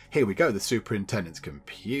 please. Here we go, the superintendent's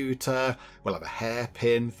computer. We'll have a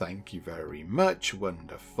hairpin, thank you very much,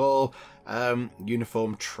 wonderful.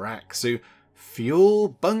 Uniform tracksuit, fuel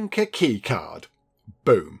bunker keycard.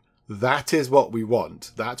 Boom. That is what we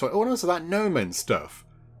want. That's what. Oh, and also that Nomen stuff.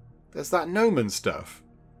 There's that Nomen stuff.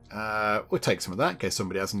 We'll take some of that in case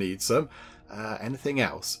somebody else needs some. Anything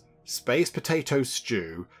else? Space potato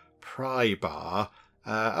stew, pry bar.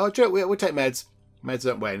 We'll take meds. Meds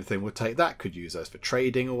don't weigh anything. We'll take that. Could use those for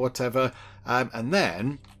trading or whatever. And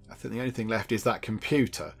then I think the only thing left is that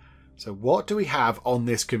computer. So what do we have on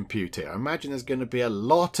this computer? I imagine there's going to be a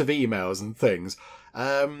lot of emails and things.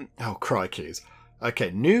 Oh, crikeys.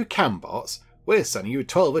 Okay, new cambots. We're sending you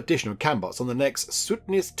 12 additional cambots on the next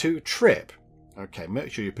Sutnis 2 trip. Okay,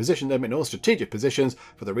 make sure you position them in all strategic positions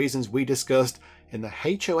for the reasons we discussed in the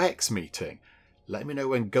HOX meeting. Let me know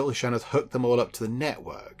when Gulshan has hooked them all up to the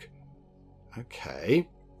network. Okay,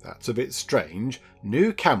 that's a bit strange.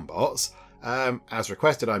 New cambots. As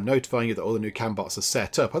requested, I'm notifying you that all the new cambots are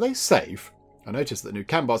set up. Are they safe? I noticed that new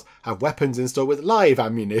cambots have weapons installed with live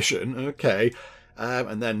ammunition. Okay.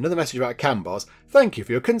 And then another message about cambots. Thank you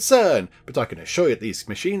for your concern, but I can assure you that these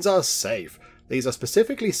machines are safe. These are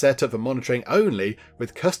specifically set up for monitoring only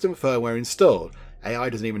with custom firmware installed. AI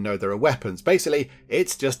doesn't even know there are weapons. Basically,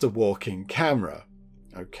 it's just a walking camera.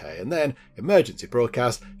 Okay, and then emergency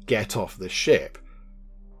broadcast, get off the ship.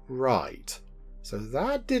 Right. So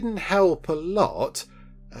that didn't help a lot.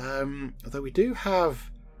 Although we do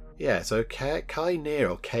have... Yeah, so Kai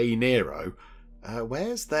Nero.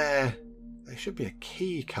 Where's their... There should be a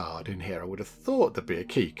key card in here. I would have thought there'd be a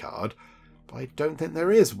key card, but I don't think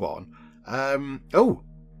there is one. Oh,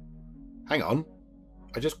 hang on.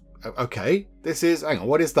 Okay, this is, hang on,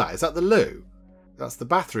 what is that? Is that the loo? That's the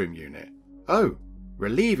bathroom unit. Oh,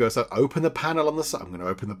 relieve yourself. Open the panel on the side. I'm going to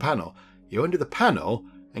open the panel. You undo the panel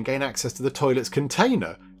and gain access to the toilet's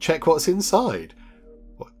container. Check what's inside.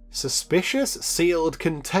 What? Suspicious sealed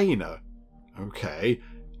container. Okay,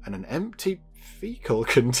 and an empty fecal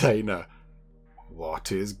container.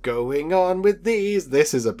 What is going on with these?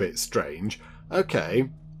 This is a bit strange. Okay,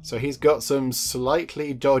 so he's got some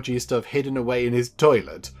slightly dodgy stuff hidden away in his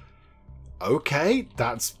toilet. Okay,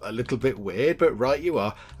 that's a little bit weird, but right you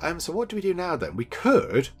are. So what do we do now then? We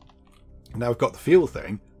could, now we've got the fuel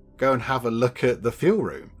thing, go and have a look at the fuel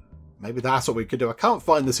room. Maybe that's what we could do. I can't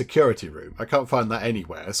find the security room. I can't find that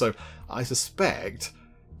anywhere. So I suspect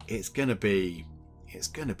it's going to be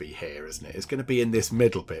here, isn't it? It's going to be in this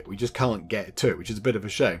middle bit. We just can't get to it, which is a bit of a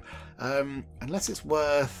shame. Unless it's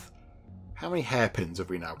worth... How many hairpins have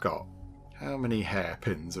we now got? How many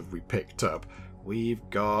hairpins have we picked up? We've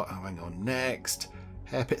got... Oh, hang on. Next.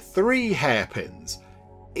 Hairpin. 3 hairpins.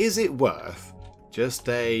 Is it worth just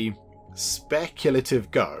a speculative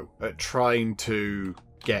go at trying to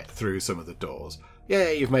get through some of the doors? Yeah,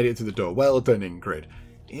 you've made it through the door. Well done, Ingrid.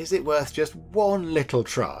 Is it worth just one little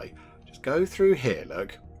try? Just go through here,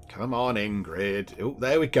 look. Come on, Ingrid. Oh,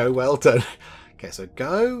 there we go. Well done. Okay, so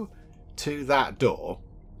go to that door.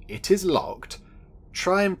 It is locked.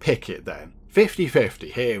 Try and pick it then.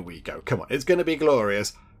 50-50. Here we go. Come on. It's going to be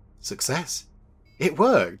glorious. Success. It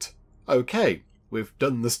worked. Okay. we've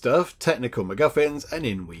done the stuff, technical MacGuffins, and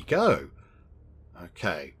in we go.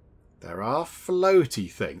 Okay, there are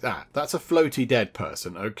floaty things. Ah, that's a floaty dead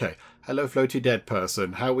person. Okay, hello floaty dead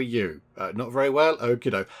person, how are you? Not very well?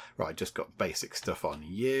 Okie doke. Right, just got basic stuff on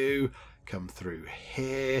you. Come through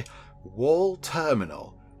here. Wall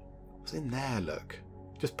terminal. What's in there, look?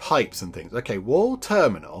 Just pipes and things. Okay, wall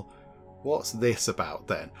terminal. What's this about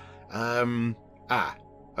then?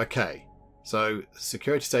 Okay. So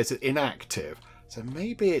security status inactive. So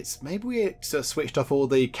maybe we switched off all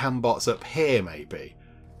the cambots up here.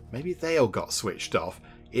 Maybe they all got switched off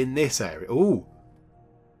in this area. Ooh,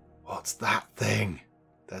 what's that thing?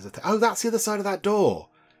 There's a oh, that's the other side of that door.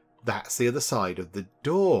 That's the other side of the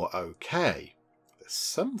door. Okay, there's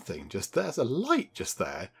something just there. There's a light just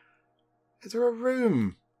there. Is there a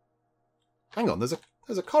room? Hang on, there's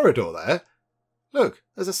a corridor there. Look,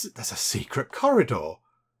 there's a secret corridor.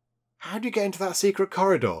 How do you get into that secret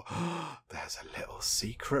corridor? There's a little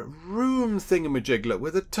secret room thingamajig, look,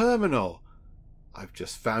 with a terminal. I've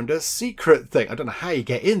just found a secret thing. I don't know how you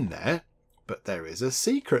get in there, but there is a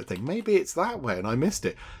secret thing. Maybe it's that way and I missed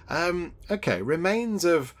it. Okay, remains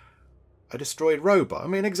of a destroyed robot. I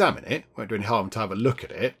mean, examine it. Won't do any harm to have a look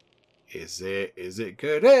at it. Is it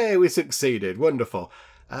good? Hey, we succeeded. Wonderful.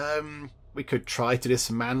 We could try to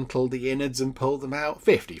dismantle the innards and pull them out.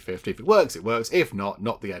 50-50. If it works, it works. If not,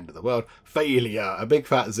 not the end of the world. Failure. A big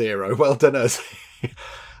fat 0. Well done us.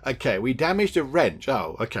 Okay, we damaged a wrench.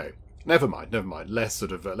 Oh, okay. Never mind. Less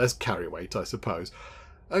less carry weight, I suppose.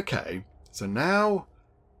 Okay, so now...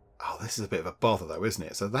 Oh, this is a bit of a bother though, isn't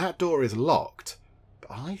it? So that door is locked.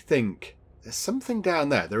 But I think there's something down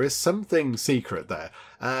there. There is something secret there.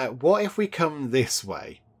 What if we come this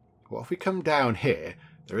way? What if we come down here?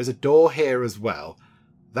 There is a door here as well.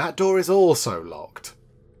 That door is also locked.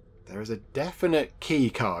 There is a definite key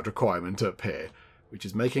card requirement up here, which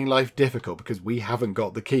is making life difficult because we haven't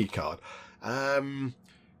got the key card.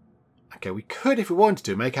 Okay, we could, if we wanted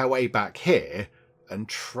to, make our way back here and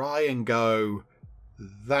try and go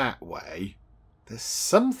that way. There's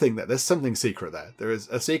something secret there. There is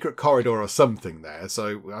a secret corridor or something there,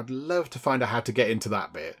 so I'd love to find out how to get into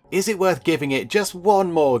that bit. Is it worth giving it just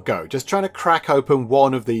one more go? Just trying to crack open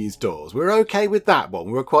one of these doors. We're okay with that one.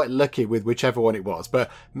 We were quite lucky with whichever one it was,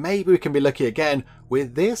 but maybe we can be lucky again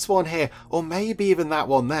with this one here, or maybe even that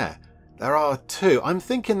one there. There are two. I'm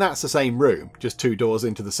thinking that's the same room, just two doors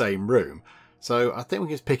into the same room. So I think we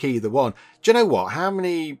can just pick either one. Do you know what? How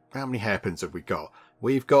many hairpins have we got?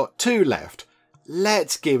 We've got 2 left.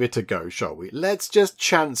 Let's give it a go, shall we? Let's just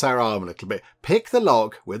chance our arm a little bit. Pick the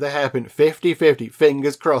lock with a hairpin, 50-50,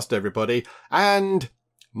 fingers crossed everybody, and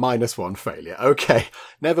 -1 failure. Okay,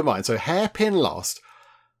 never mind. So hairpin lost.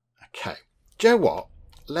 Okay, do you know what?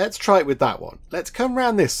 Let's try it with that one. Let's come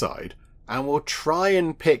round this side and we'll try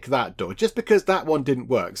and pick that door, just because that one didn't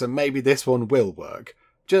work, so maybe this one will work.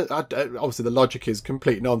 Obviously the logic is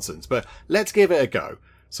complete nonsense, but let's give it a go.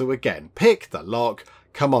 So again, pick the lock.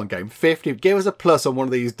 Come on, game. 50. Give us a plus on one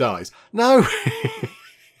of these dice. No.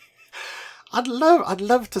 I'd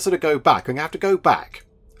love to sort of go back. I'm going to have to go back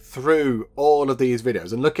through all of these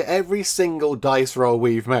videos and look at every single dice roll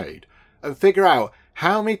we've made and figure out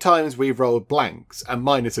how many times we've rolled blanks and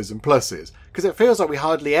minuses and pluses. Because it feels like we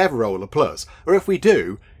hardly ever roll a plus. Or if we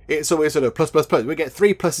do, it's always sort of plus, plus, plus. We get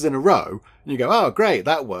 3 pluses in a row and you go, oh, great,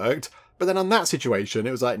 that worked. But then on that situation,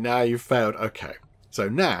 it was like, nah, you've failed. Okay. So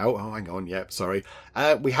now, oh, hang on, yep, sorry.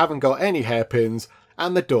 We haven't got any hairpins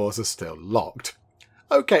and the doors are still locked.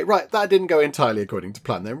 Okay, right, that didn't go entirely according to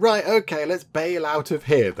plan then. Right, okay, let's bail out of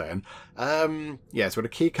here then. Yes, we've got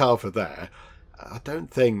a key card for there. I don't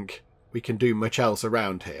think we can do much else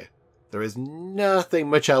around here. There is nothing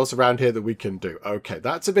much else around here that we can do. Okay,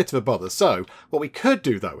 that's a bit of a bother. So, what we could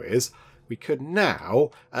do though is, we could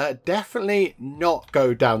now definitely not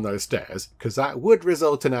go down those stairs, because that would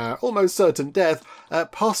result in our almost certain death.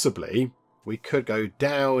 Possibly, we could go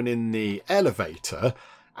down in the elevator,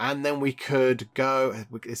 and then we could go...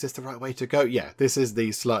 Is this the right way to go? Yeah, this is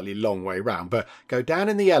the slightly long way round, but go down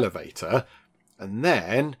in the elevator, and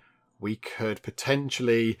then we could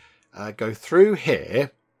potentially go through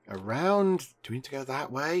here, around... Do we need to go that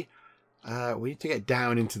way? We need to get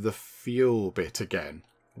down into the fuel bit again.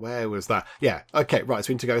 Where was that? Yeah, okay, right, so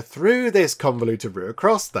we need to go through this convoluted route,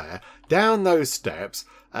 across there, down those steps,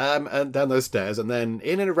 and down those stairs, and then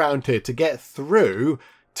in and around here to get through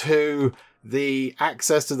to the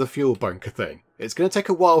access to the fuel bunker thing. It's going to take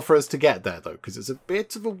a while for us to get there, though, because it's a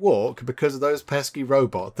bit of a walk because of those pesky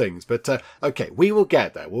robot things. But, okay, we will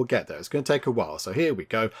get there. We'll get there. It's going to take a while. So here we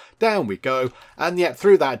go. Down we go. And yet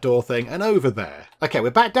through that door thing and over there. Okay, we're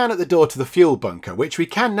back down at the door to the fuel bunker, which we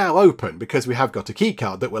can now open because we have got a key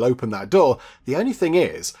card that will open that door. The only thing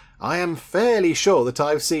is, I am fairly sure that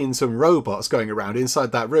I've seen some robots going around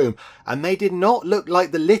inside that room, and they did not look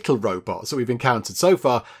like the little robots that we've encountered so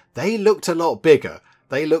far. They looked a lot bigger.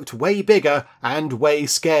 They looked way bigger and way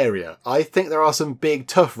scarier. I think there are some big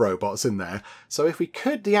tough robots in there, so if we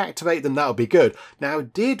could deactivate them, that would be good. Now,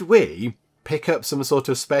 did we pick up some sort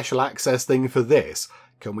of special access thing for this?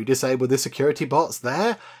 Can we disable the security bots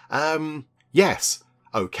there? Yes.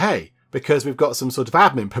 Okay. Because we've got some sort of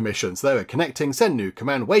admin permissions. There we're connecting, send new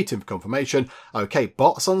command, waiting for confirmation. Okay,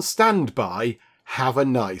 bots on standby. Have a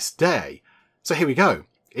nice day. So here we go.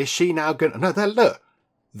 Is she now going to... No, there, look.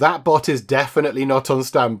 That bot is definitely not on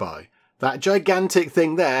standby. That gigantic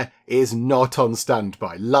thing there is not on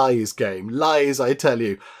standby. Lies, game. Lies, I tell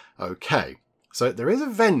you. Okay, so there is a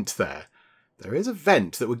vent there. There is a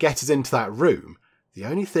vent that would get us into that room. The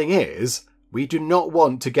only thing is, we do not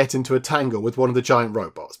want to get into a tangle with one of the giant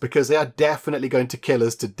robots because they are definitely going to kill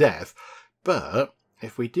us to death. But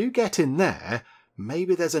if we do get in there,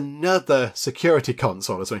 maybe there's another security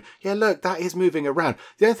console or something. Yeah, look, that is moving around.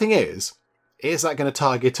 The only thing is that going to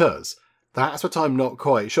target us? That's what I'm not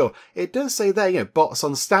quite sure. It does say there, you know, bots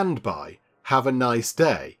on standby. Have a nice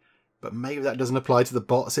day. But maybe that doesn't apply to the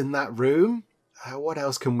bots in that room? What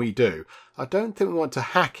else can we do? I don't think we want to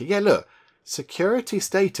hack it. Yeah, look. Security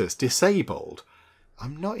status disabled.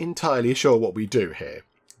 I'm not entirely sure what we do here.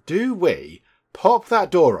 Do we pop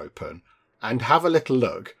that door open and have a little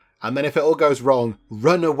look, and then if it all goes wrong,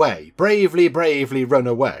 run away? Bravely, bravely run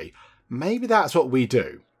away. Maybe that's what we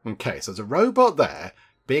do. Okay, so there's a robot there,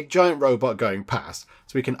 big giant robot going past,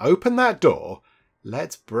 so we can open that door.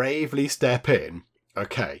 Let's bravely step in.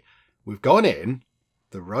 Okay, we've gone in.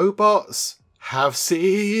 The robots have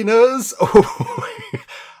seen us. Oh,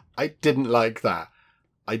 I didn't like that.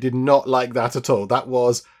 I did not like that at all. That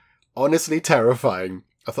was honestly terrifying.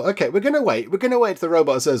 I thought, okay, we're going to wait. We're going to wait till the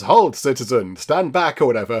robot says, "Hold, citizen, stand back," or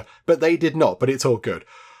whatever. But they did not, but it's all good.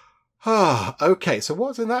 Ah, okay, so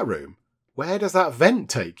what's in that room? Where does that vent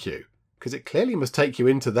take you? Because it clearly must take you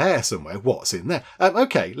into there somewhere. What's in there?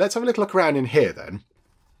 Okay, let's have a little look around in here then.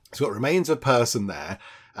 It's got remains of a person there.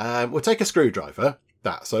 We'll take a screwdriver.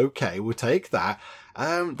 That's okay. We'll take that.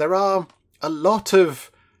 There are a lot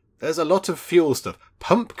of... There's a lot of fuel stuff.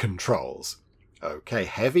 Pump controls. Okay,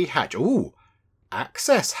 heavy hatch. Ooh,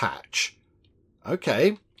 access hatch.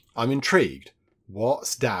 Okay, I'm intrigued.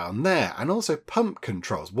 What's down there? And also pump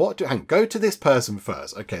controls. What do... Hang, go to this person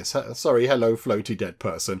first. Okay, so, sorry, hello, floaty dead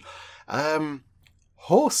person.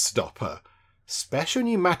 Horse stopper. Special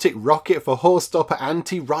pneumatic rocket for horse stopper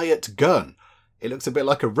anti-riot gun. It looks a bit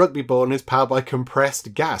like a rugby ball and is powered by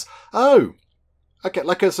compressed gas. Oh, okay,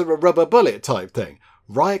 like a sort of rubber bullet type thing.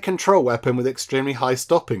 Riot control weapon with extremely high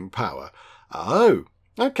stopping power. Oh,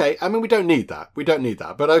 okay. I mean, we don't need that. We don't need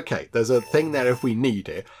that. But okay, there's a thing there if we need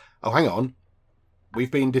it. Oh, hang on.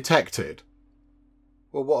 We've been detected.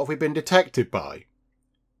 Well, what have we been detected by?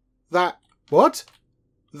 That... What?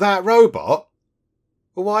 That robot?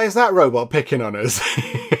 Well, why is that robot picking on us?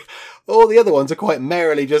 All the other ones are quite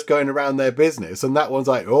merrily just going around their business. And that one's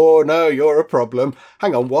like, "Oh, no, you're a problem."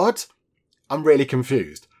 Hang on, what? I'm really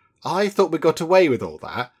confused. I thought we got away with all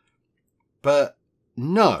that. But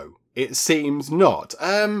no, it seems not.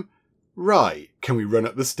 Right. Can we run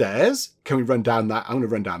up the stairs? Can we run down that? I'm going to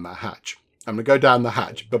run down that hatch. I'm going to go down the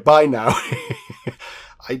hatch. But bye now.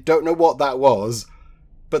 I don't know what that was,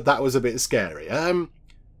 but that was a bit scary.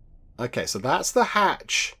 Okay, so that's the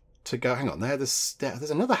hatch to go. Hang on, there's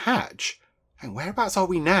another hatch. And whereabouts are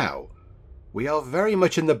we now? We are very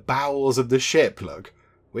much in the bowels of the ship, look.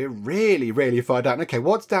 We're really, really far down. Okay,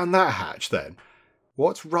 what's down that hatch then?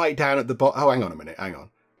 What's right down at the bottom? Oh, hang on a minute, hang on.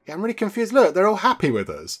 Yeah, I'm really confused. Look, they're all happy with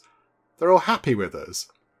us. They're all happy with us.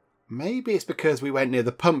 Maybe it's because we went near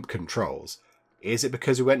the pump controls. Is it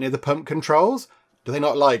because we went near the pump controls? Do they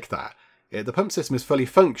not like that? Yeah, the pump system is fully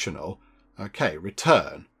functional. Okay,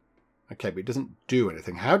 return. Okay, but it doesn't do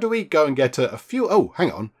anything. How do we go and get a fuel... Oh,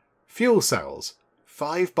 hang on. Fuel cells.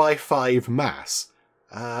 5x5 mass.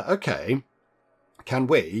 Okay. Can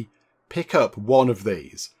we pick up one of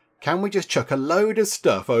these? Can we just chuck a load of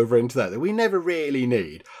stuff over into there that we never really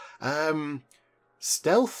need?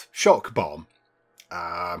 Stealth shock bomb.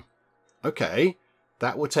 Okay.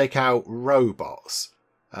 That will take out robots.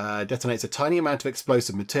 Detonates a tiny amount of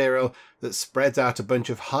explosive material that spreads out a bunch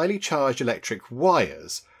of highly charged electric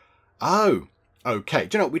wires. Oh, okay.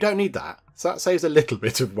 Do you know what? We don't need that. So that saves a little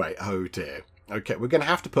bit of weight. Oh dear. Okay, we're going to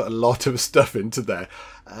have to put a lot of stuff into there.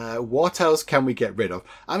 What else can we get rid of?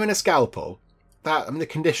 I mean, a scalpel. The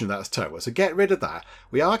condition of that's terrible. So get rid of that.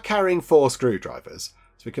 We are carrying 4 screwdrivers.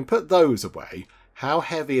 So we can put those away. How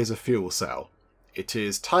heavy is a fuel cell? It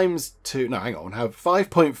is times 2. No, hang on. Have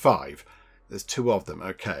 5.5. There's 2 of them.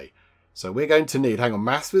 Okay. So we're going to need, hang on,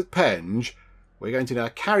 maths with Penge. We're going to need our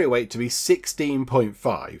carry weight to be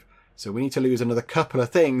 16.5. So we need to lose another couple of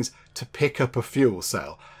things to pick up a fuel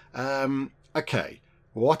cell. Okay.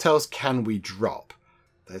 What else can we drop?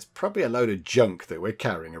 There's probably a load of junk that we're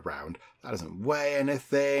carrying around. That doesn't weigh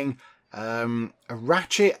anything. A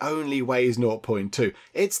ratchet only weighs 0.2.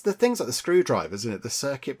 It's the things like the screwdrivers, isn't it? The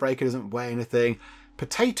circuit breaker doesn't weigh anything.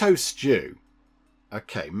 Potato stew.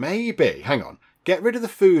 Okay, maybe. Hang on. Get rid of the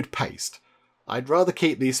food paste. I'd rather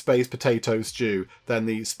keep the space potato stew than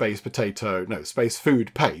the space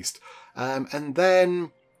food paste. And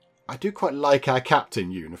then I do quite like our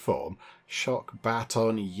captain uniform. Shock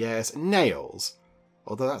baton, yes. Nails.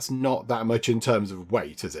 Although that's not that much in terms of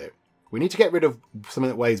weight, is it? We need to get rid of something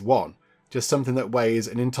that weighs 1. Just something that weighs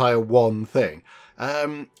an entire 1 thing.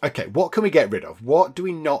 Okay, what can we get rid of? What do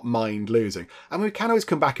we not mind losing? And we can always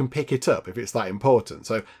come back and pick it up if it's that important.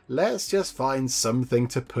 So let's just find something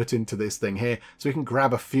to put into this thing here so we can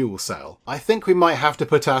grab a fuel cell. I think we might have to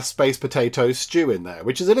put our space potato stew in there,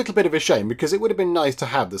 which is a little bit of a shame because it would have been nice to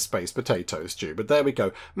have the space potato stew. But there we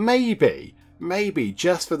go. Maybe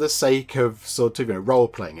just for the sake of sort of,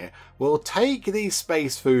 role-playing it, we'll take the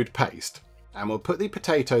space food paste and we'll put the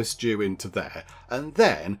potato stew into there, and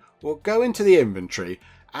then we'll go into the inventory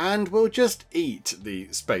and we'll just eat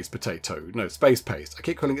the space paste. I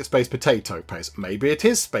keep calling it space potato paste. Maybe it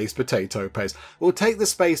is space potato paste. We'll take the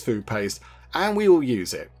space food paste and we will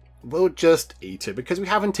use it. We'll just eat it because we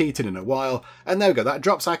haven't eaten in a while. And there we go. That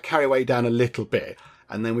drops our carry weight down a little bit.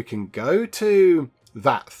 And then we can go to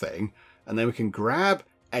that thing and then we can grab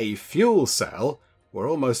a fuel cell. We're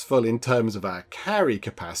almost full in terms of our carry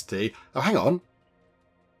capacity. Oh, hang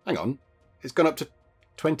on. It's gone up to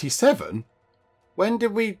 27. When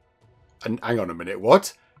did we... And hang on a minute,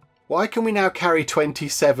 what? Why can we now carry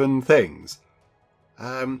 27 things?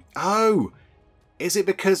 Oh, is it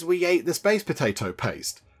because we ate the space potato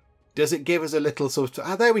paste? Does it give us a little sort of...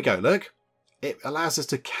 Ah, there we go, look. It allows us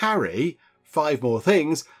to carry 5 more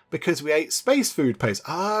things because we ate space food paste.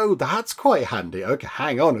 Oh, that's quite handy. Okay,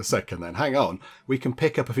 hang on a second then, hang on. We can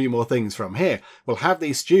pick up a few more things from here. We'll have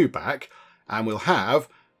the stew back and we'll have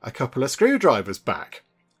a couple of screwdrivers back.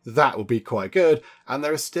 That will be quite good. And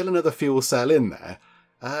there is still another fuel cell in there.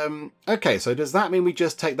 Okay, so does that mean we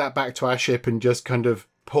just take that back to our ship and just kind of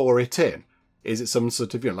pour it in? Is it some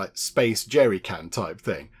sort of, like space jerry can type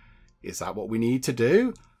thing? Is that what we need to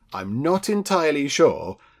do? I'm not entirely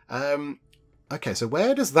sure. Okay, so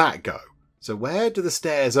where does that go? So where do the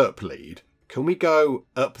stairs up lead? Can we go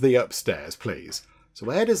up the upstairs, please? So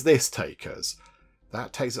where does this take us?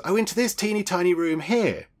 That takes us... Oh, into this teeny tiny room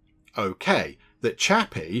here. Okay, that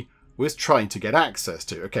Chappie was trying to get access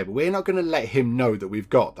to. Okay, but we're not going to let him know that we've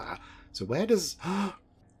got that. So where does...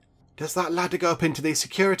 Does that ladder go up into the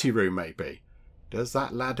security room, maybe? Does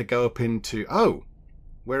that ladder go up into... Oh,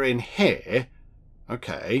 we're in here.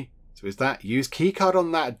 Okay, so is that... Use keycard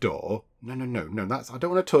on that door. No, that's... I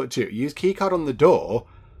don't want to talk to you. Use keycard on the door.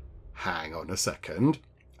 Hang on a second.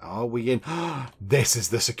 Are we in... This is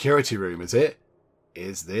the security room, is it?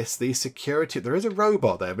 Is this the security... There is a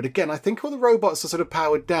robot there, but again, I think all the robots are sort of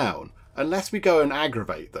powered down. Unless we go and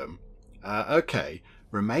aggravate them. Okay.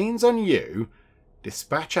 Remains on you.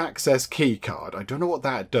 Dispatch access keycard. I don't know what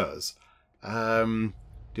that does.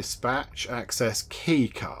 Dispatch access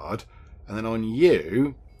keycard. And then on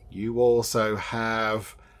you, you also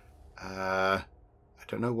have... I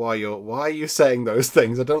don't know why are you saying those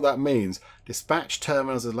things? I don't know what that means. Dispatch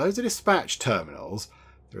terminals. There's loads of dispatch terminals.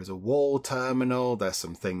 There is a wall terminal. There's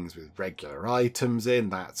some things with regular items in.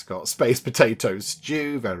 That's got space potato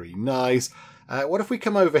stew. Very nice. What if we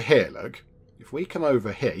come over here, look? If we come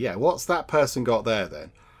over here, yeah, what's that person got there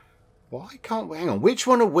then? Why can't we... Hang on, which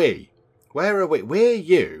one are we? Where are we? We're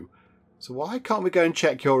you. So why can't we go and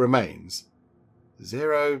check your remains?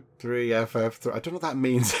 03FF3. I don't know what that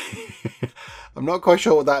means. I'm not quite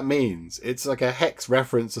sure what that means. It's like a hex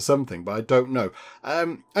reference or something, but I don't know.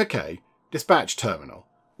 Okay, dispatch terminal.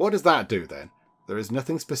 What does that do then? There is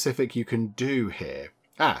nothing specific you can do here.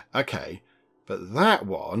 Ah, okay. But that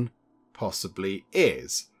one possibly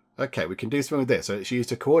is. Okay, we can do something with this. So it's used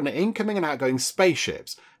to coordinate incoming and outgoing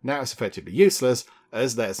spaceships. Now it's effectively useless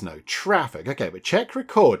as there's no traffic. Okay, but check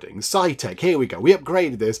recording. SciTech, here we go. We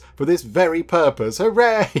upgraded this for this very purpose.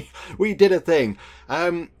 Hooray! We did a thing.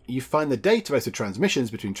 You find the database of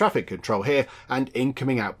transmissions between traffic control here and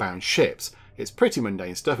incoming outbound ships. It's pretty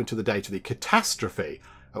mundane stuff until the date of the catastrophe.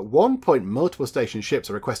 At one point, multiple station ships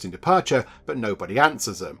are requesting departure, but nobody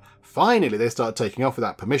answers them. Finally, they start taking off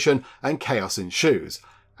without permission, and chaos ensues.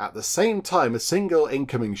 At the same time, a single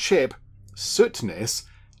incoming ship, Sootness,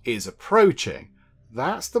 is approaching.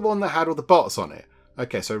 That's the one that had all the bots on it.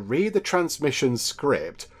 Okay, so read the transmission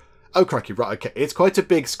script. Oh, crikey, right, okay, it's quite a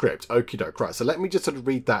big script. Okie doke, right, so let me just sort of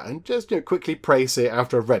read that and just, quickly praise it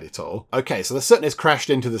after I've read it all. Okay, so the Sootness crashed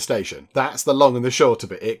into the station. That's the long and the short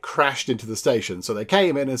of it. It crashed into the station. So they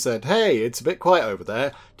came in and said, hey, it's a bit quiet over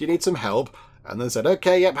there. Do you need some help? And then said,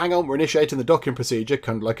 okay, yep, hang on, we're initiating the docking procedure,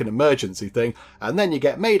 kind of like an emergency thing. And then you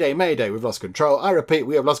get, Mayday, Mayday, we've lost control. I repeat,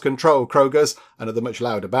 we have lost control, Krogers. Another much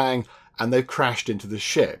louder bang. And they've crashed into the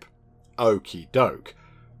ship. Okie doke.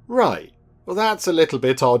 Right. Well, that's a little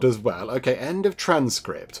bit odd as well. Okay, end of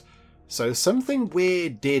transcript. So something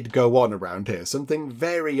weird did go on around here. Something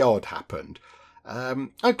very odd happened.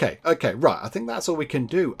 Okay, right. I think that's all we can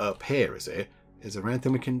do up here, is it? Is there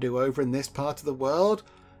anything we can do over in this part of the world?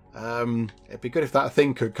 It'd be good if that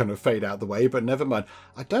thing could kind of fade out the way, but never mind.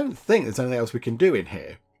 I don't think there's anything else we can do in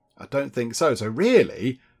here. I don't think so. So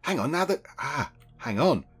really, hang on now that... hang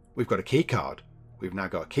on. We've got a key card. We've now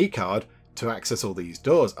got a key card to access all these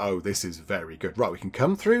doors. Oh, this is very good. Right, we can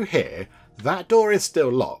come through here. That door is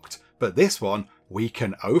still locked, but this one we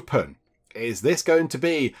can open. Is this going to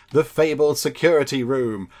be the fabled security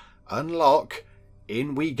room? Unlock.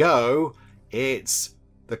 In we go. It's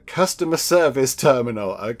the customer service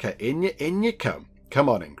terminal. Okay, in you come. Come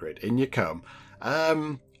on, Ingrid, in you come.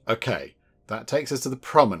 Okay, that takes us to the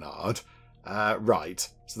promenade. Right,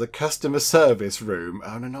 so the customer service room.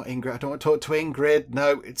 Oh, no, not Ingrid. I don't want to talk to Ingrid.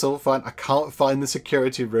 No, it's all fine. I can't find the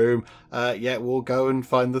security room. Yeah, we'll go and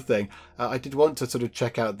find the thing. I did want to sort of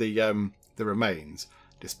check out the remains.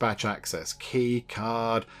 Dispatch access. Key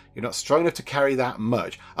card. You're not strong enough to carry that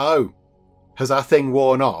much. Oh, has our thing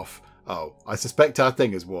worn off? Oh, I suspect our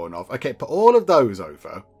thing has worn off. Okay, put all of those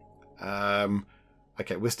over.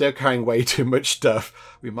 Okay, we're still carrying way too much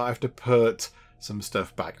stuff. We might have to put some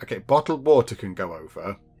stuff back. Okay, bottled water can go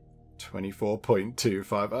over.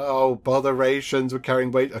 24.25. Oh, botherations. We're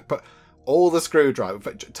carrying way... Put all the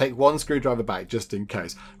screwdriver. Take one screwdriver back just in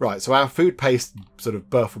case. Right, so our food paste sort of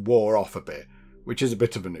buff wore off a bit, which is a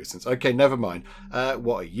bit of a nuisance. Okay, never mind.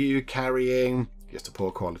 What are you carrying? Just a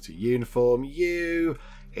poor quality uniform.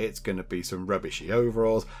 It's going to be some rubbishy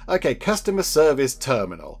overalls. Okay, customer service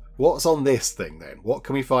terminal. What's on this thing then? What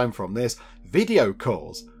can we find from this? Video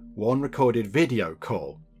calls. One recorded video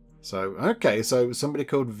call. So, okay, so somebody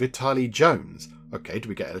called Vitaly Jones. Okay, do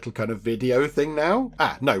we get a little kind of video thing now?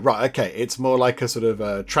 No, right, okay, it's more like a sort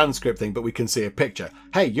of transcript thing, but we can see a picture.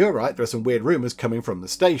 Hey, you're right, there are some weird rumours coming from the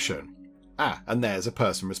station. And there's a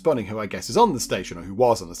person responding who I guess is on the station, or who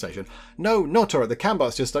was on the station. No, not alright, the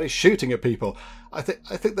Cambots just started shooting at people. I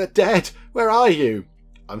think they're dead. Where are you?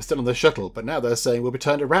 I'm still on the shuttle, but now they're saying we'll be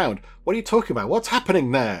turned around. What are you talking about? What's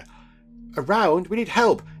happening there? Around? We need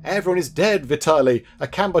help. Everyone is dead, Vitaly. A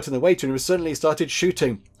Cambot in the waiting room suddenly started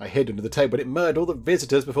shooting. I hid under the table, but it murdered all the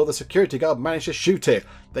visitors before the security guard managed to shoot it.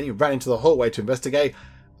 Then he ran into the hallway to investigate.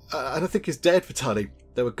 I don't think he's dead, Vitaly.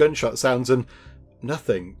 There were gunshot sounds and...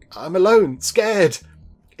 nothing. I'm alone. Scared.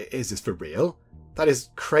 Is this for real? That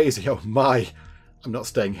is crazy. Oh my. I'm not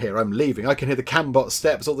staying here. I'm leaving. I can hear the Cambot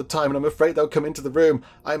steps all the time and I'm afraid they'll come into the room.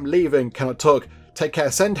 I'm leaving. Cannot talk. Take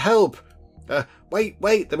care. Send help.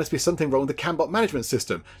 Wait. There must be something wrong with the Cambot management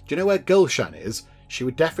system. Do you know where Gulshan is? She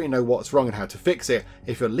would definitely know what's wrong and how to fix it.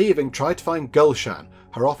 If you're leaving, try to find Gulshan.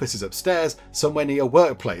 Her office is upstairs, somewhere near your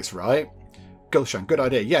workplace, right? Gulshan, good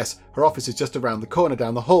idea. Yes, her office is just around the corner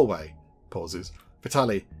down the hallway. Pauses.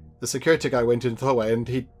 Vitaly, the security guy went into the hallway and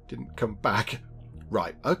he didn't come back.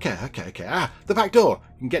 Right, okay. The back door.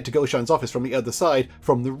 You can get to Gulshan's office from the other side,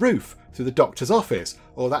 from the roof, through the doctor's office,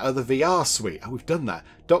 or that other VR suite. Oh, we've done that.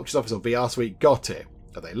 Doctor's office or VR suite, got it.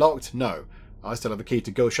 Are they locked? No. I still have a key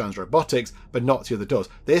to Gulshan's robotics, but not to the other doors.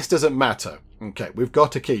 This doesn't matter. Okay, we've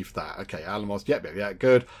got a key for that. Okay, Alamos, yep,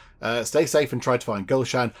 good. Stay safe and try to find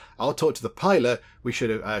Gulshan. I'll talk to the pilot. We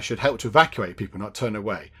should help to evacuate people, not turn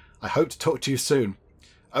away. I hope to talk to you soon.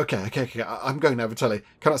 Okay. I'm going now, Vitaly.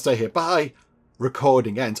 Cannot stay here. Bye.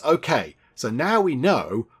 Recording ends. Okay, so now we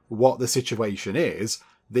know what the situation is.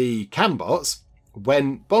 The Cambots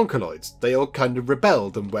went bonkaloids. They all kind of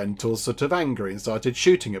rebelled and went all sort of angry and started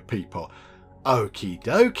shooting at people. Okie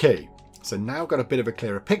dokie. So now got a bit of a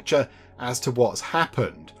clearer picture as to what's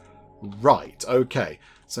happened. Right, okay.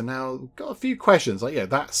 So now got a few questions. Like, yeah,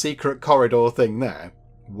 that secret corridor thing there.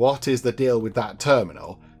 What is the deal with that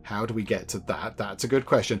terminal? How do we get to that? That's a good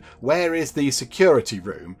question. Where is the security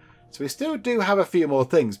room? So we still do have a few more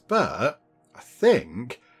things, but I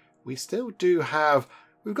think we still do have...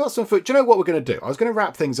 We've got some food. Do you know what we're going to do? I was going to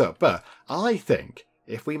wrap things up, but I think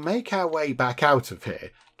if we make our way back out of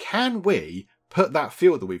here, can we put that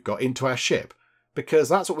fuel that we've got into our ship? Because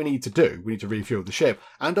that's what we need to do. We need to refuel the ship.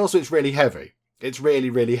 And also it's really heavy. It's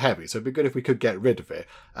really, really heavy. So it'd be good if we could get rid of it.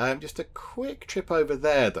 Just a quick trip over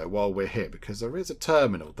there, though, while we're here, because there is a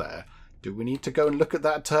terminal there. Do we need to go and look at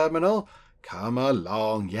that terminal? Come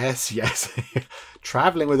along. Yes, yes.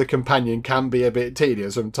 Travelling with a companion can be a bit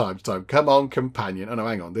tedious from time to time. Come on, companion. Oh, no,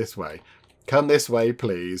 hang on. This way. Come this way,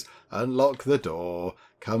 please. Unlock the door.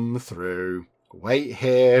 Come through. Wait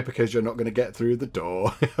here because you're not going to get through the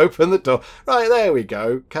door. Open the door. Right, there we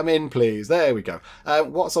go. Come in, please. There we go.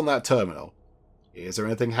 What's on that terminal? Is there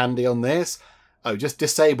anything handy on this? Oh, just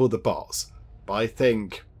disable the bots. But I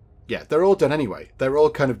think... yeah, they're all done anyway. They're all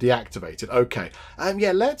kind of deactivated. Okay.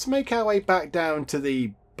 Yeah, let's make our way back down to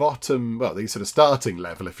the bottom, well, the sort of starting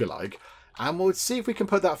level, if you like. And we'll see if we can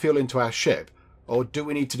put that fuel into our ship. Or do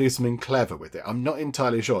we need to do something clever with it? I'm not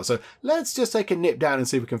entirely sure. So let's just take a nip down and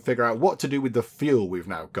see if we can figure out what to do with the fuel we've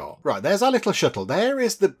now got. Right, there's our little shuttle. There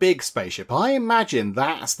is the big spaceship. I imagine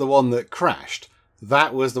that's the one that crashed.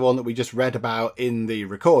 That was the one that we just read about in the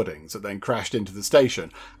recordings that then crashed into the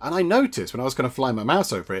station. And I noticed when I was going to fly my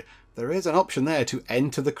mouse over it, there is an option there to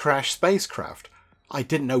enter the crashed spacecraft. I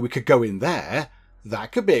didn't know we could go in there.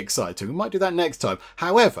 That could be exciting. We might do that next time.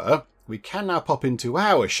 However, we can now pop into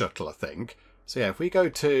our shuttle, I think. So yeah, if we go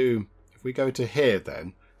to here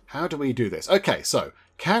then, how do we do this? Okay, so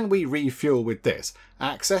can we refuel with this?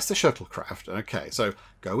 Access the shuttlecraft. Okay, so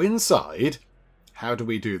go inside. How do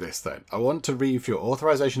we do this then? I want to refuel.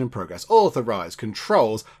 Authorization in progress. Authorize.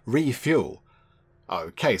 Controls. Refuel.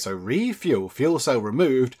 Okay, so refuel. Fuel cell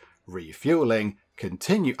removed. Refueling.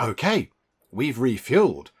 Continue. Okay, we've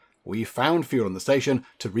refueled. We found fuel on the station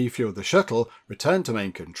to refuel the shuttle. Return to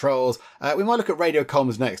main controls. We might look at radio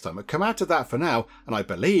comms next time, but come out of that for now. And I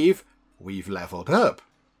believe we've leveled up.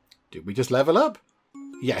 Did we just level up?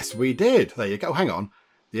 Yes, we did. There you go. Hang on.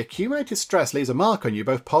 The accumulated stress leaves a mark on you,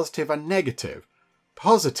 both positive and negative.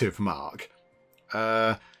 Positive mark.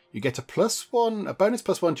 You get a bonus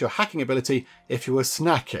 +1 to your hacking ability if you were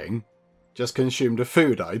snacking. Just consumed a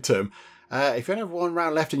food item. If you only have 1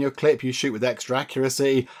 round left in your clip, you shoot with extra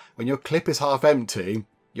accuracy. When your clip is half empty,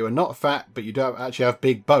 you are not fat, but you don't actually have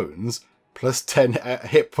big bones. +10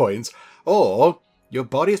 hit points. Or your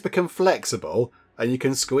body has become flexible and you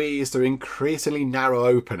can squeeze through increasingly narrow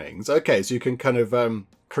openings. Okay, so you can kind of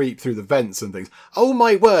creep through the vents and things. Oh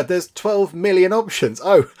my word, there's 12 million options.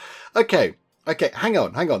 Oh, okay. Okay, hang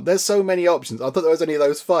on. There's so many options. I thought there was only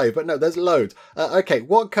those 5, but no, there's loads. Okay,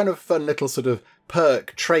 what kind of fun little sort of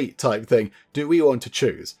perk trait type thing do we want to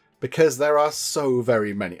choose? Because there are so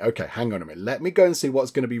very many. Okay, hang on a minute. Let me go and see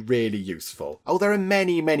what's going to be really useful. Oh, there are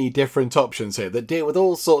many, many different options here that deal with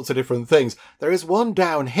all sorts of different things. There is one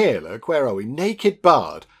down here, look. Where are we? Naked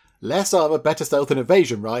Bard. Less armor, better stealth and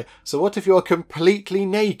evasion, right? So what if you're completely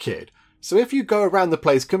naked? So if you go around the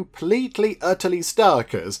place completely, utterly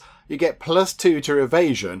starkers, you get +2 to your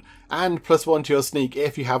evasion and +1 to your sneak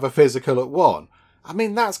if you have a physical at 1. I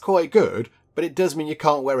mean, that's quite good, but it does mean you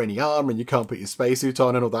can't wear any armour and you can't put your spacesuit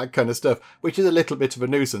on and all that kind of stuff, which is a little bit of a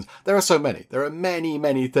nuisance. There are so many. There are many,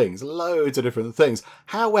 many things. Loads of different things.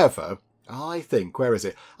 However, I think, where is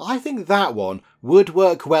it? I think that one would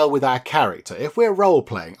work well with our character. If we're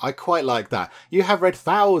role-playing, I quite like that. You have read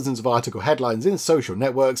thousands of article headlines in social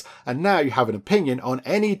networks, and now you have an opinion on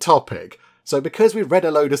any topic. So because we've read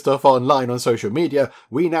a load of stuff online on social media,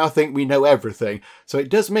 we now think we know everything. So it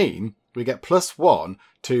does mean we get +1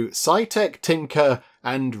 to SciTech, Tinker,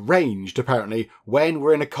 and Ranged, apparently, when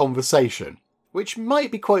we're in a conversation. Which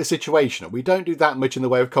might be quite situational. We don't do that much in the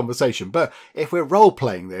way of conversation, but if we're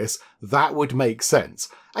role-playing this, that would make sense.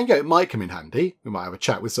 And yeah, it might come in handy. We might have a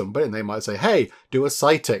chat with somebody and they might say, hey, do a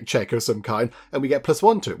SciTech check of some kind, and we get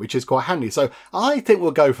 +1 to it, which is quite handy. So I think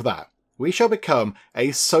we'll go for that. We shall become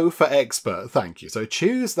a sofa expert, thank you. So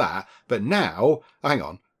choose that, but now, hang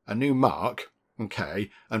on, a new mark. Okay,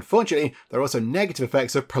 unfortunately, there are also negative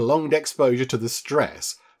effects of prolonged exposure to the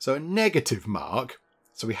stress. So a negative mark,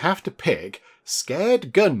 so we have to pick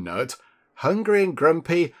Scared Gun Nut, Hungry and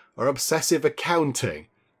Grumpy, or Obsessive Accounting.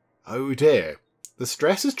 Oh dear. The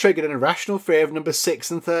stress has triggered an irrational fear of number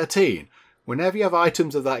 6 and 13. Whenever you have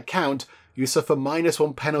items of that count, you suffer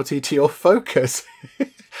 -1 penalty to your focus.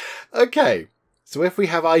 Okay, so if we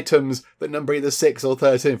have items that number either 6 or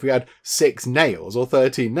 13, if we had 6 nails or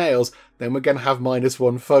 13 nails, then we're going to have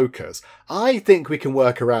 -1 focus. I think we can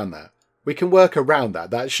work around that. We can work around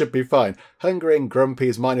that. That should be fine. Hungry and Grumpy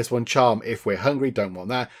is -1 charm if we're hungry. Don't want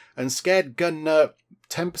that. And Scared Gun Nut,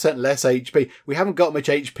 10% less HP. We haven't got much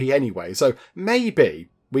HP anyway. So maybe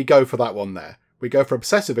we go for that one there. We go for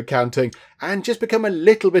obsessive accounting and just become a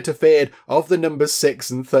little bit afeard of the numbers 6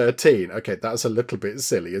 and 13. Okay, that's a little bit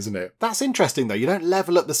silly, isn't it? That's interesting though, you don't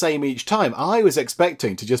level up the same each time. I was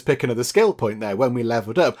expecting to just pick another skill point there when we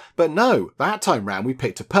leveled up, but no, that time round we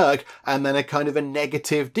picked a perk and then a kind of a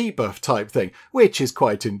negative debuff type thing, which is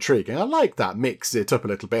quite intriguing. I like that, mix it up a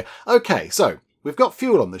little bit. Okay, so we've got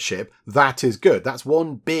fuel on the ship. That is good. That's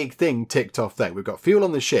one big thing ticked off there. We've got fuel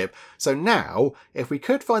on the ship. So now, if we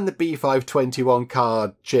could find the B521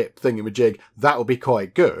 card chip thingamajig, that would be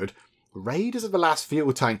quite good. Raiders of the last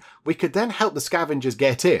fuel tank. We could then help the scavengers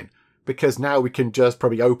get in, because now we can just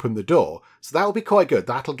probably open the door. So that will be quite good.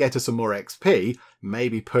 That'll get us some more XP.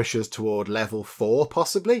 Maybe push us toward level 4,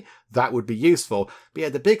 possibly. That would be useful. But yeah,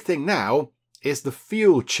 the big thing now is the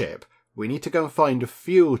fuel chip. We need to go and find a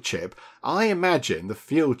fuel chip. I imagine the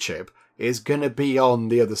fuel chip is going to be on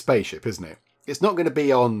the other spaceship, isn't it? It's not going to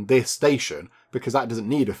be on this station because that doesn't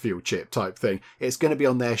need a fuel chip type thing. It's going to be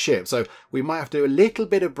on their ship. So we might have to do a little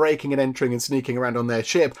bit of breaking and entering and sneaking around on their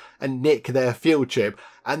ship and nick their fuel chip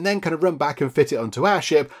and then kind of run back and fit it onto our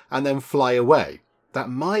ship and then fly away. That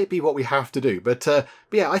might be what we have to do. But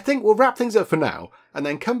yeah, I think we'll wrap things up for now and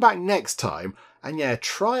then come back next time and yeah,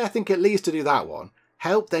 try I think at least to do that one.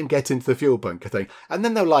 Help them get into the fuel bunker thing, and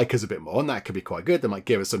then they'll like us a bit more, and that could be quite good. They might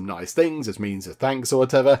give us some nice things as means of thanks or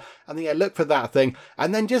whatever, and then yeah, look for that thing,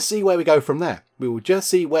 and then just see where we go from there. We will just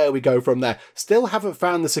see where we go from there. Still haven't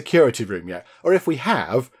found the security room yet, or if we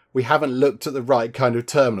have, we haven't looked at the right kind of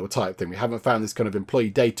terminal type thing. We haven't found this kind of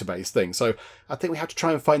employee database thing. So I think we have to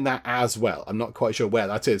try and find that as well. I'm not quite sure where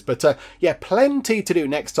that is. But yeah, plenty to do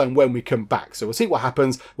next time when we come back. So we'll see what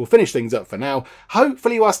happens. We'll finish things up for now.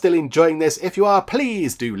 Hopefully you are still enjoying this. If you are,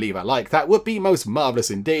 please do leave a like. That would be most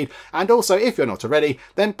marvellous indeed. And also, if you're not already,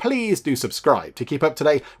 then please do subscribe to keep up to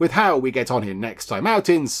date with how we get on here next time out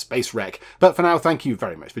in Space Wreck. But for now, thank you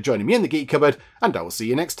very much for joining me in the Geek Cupboard, and I will see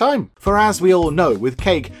you next time. For as we all know, with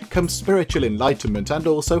cake comes spiritual enlightenment and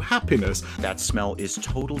also happiness. That smell is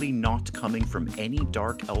totally not coming from any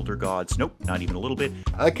dark elder gods. Nope, not even a little bit.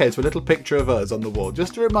 Okay, so a little picture of us on the wall,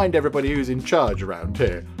 just to remind everybody who's in charge around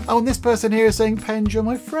here. Oh, and this person here is saying, Penge, you're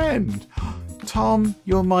my friend. Tom,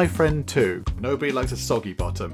 you're my friend too. Nobody likes a soggy bottom.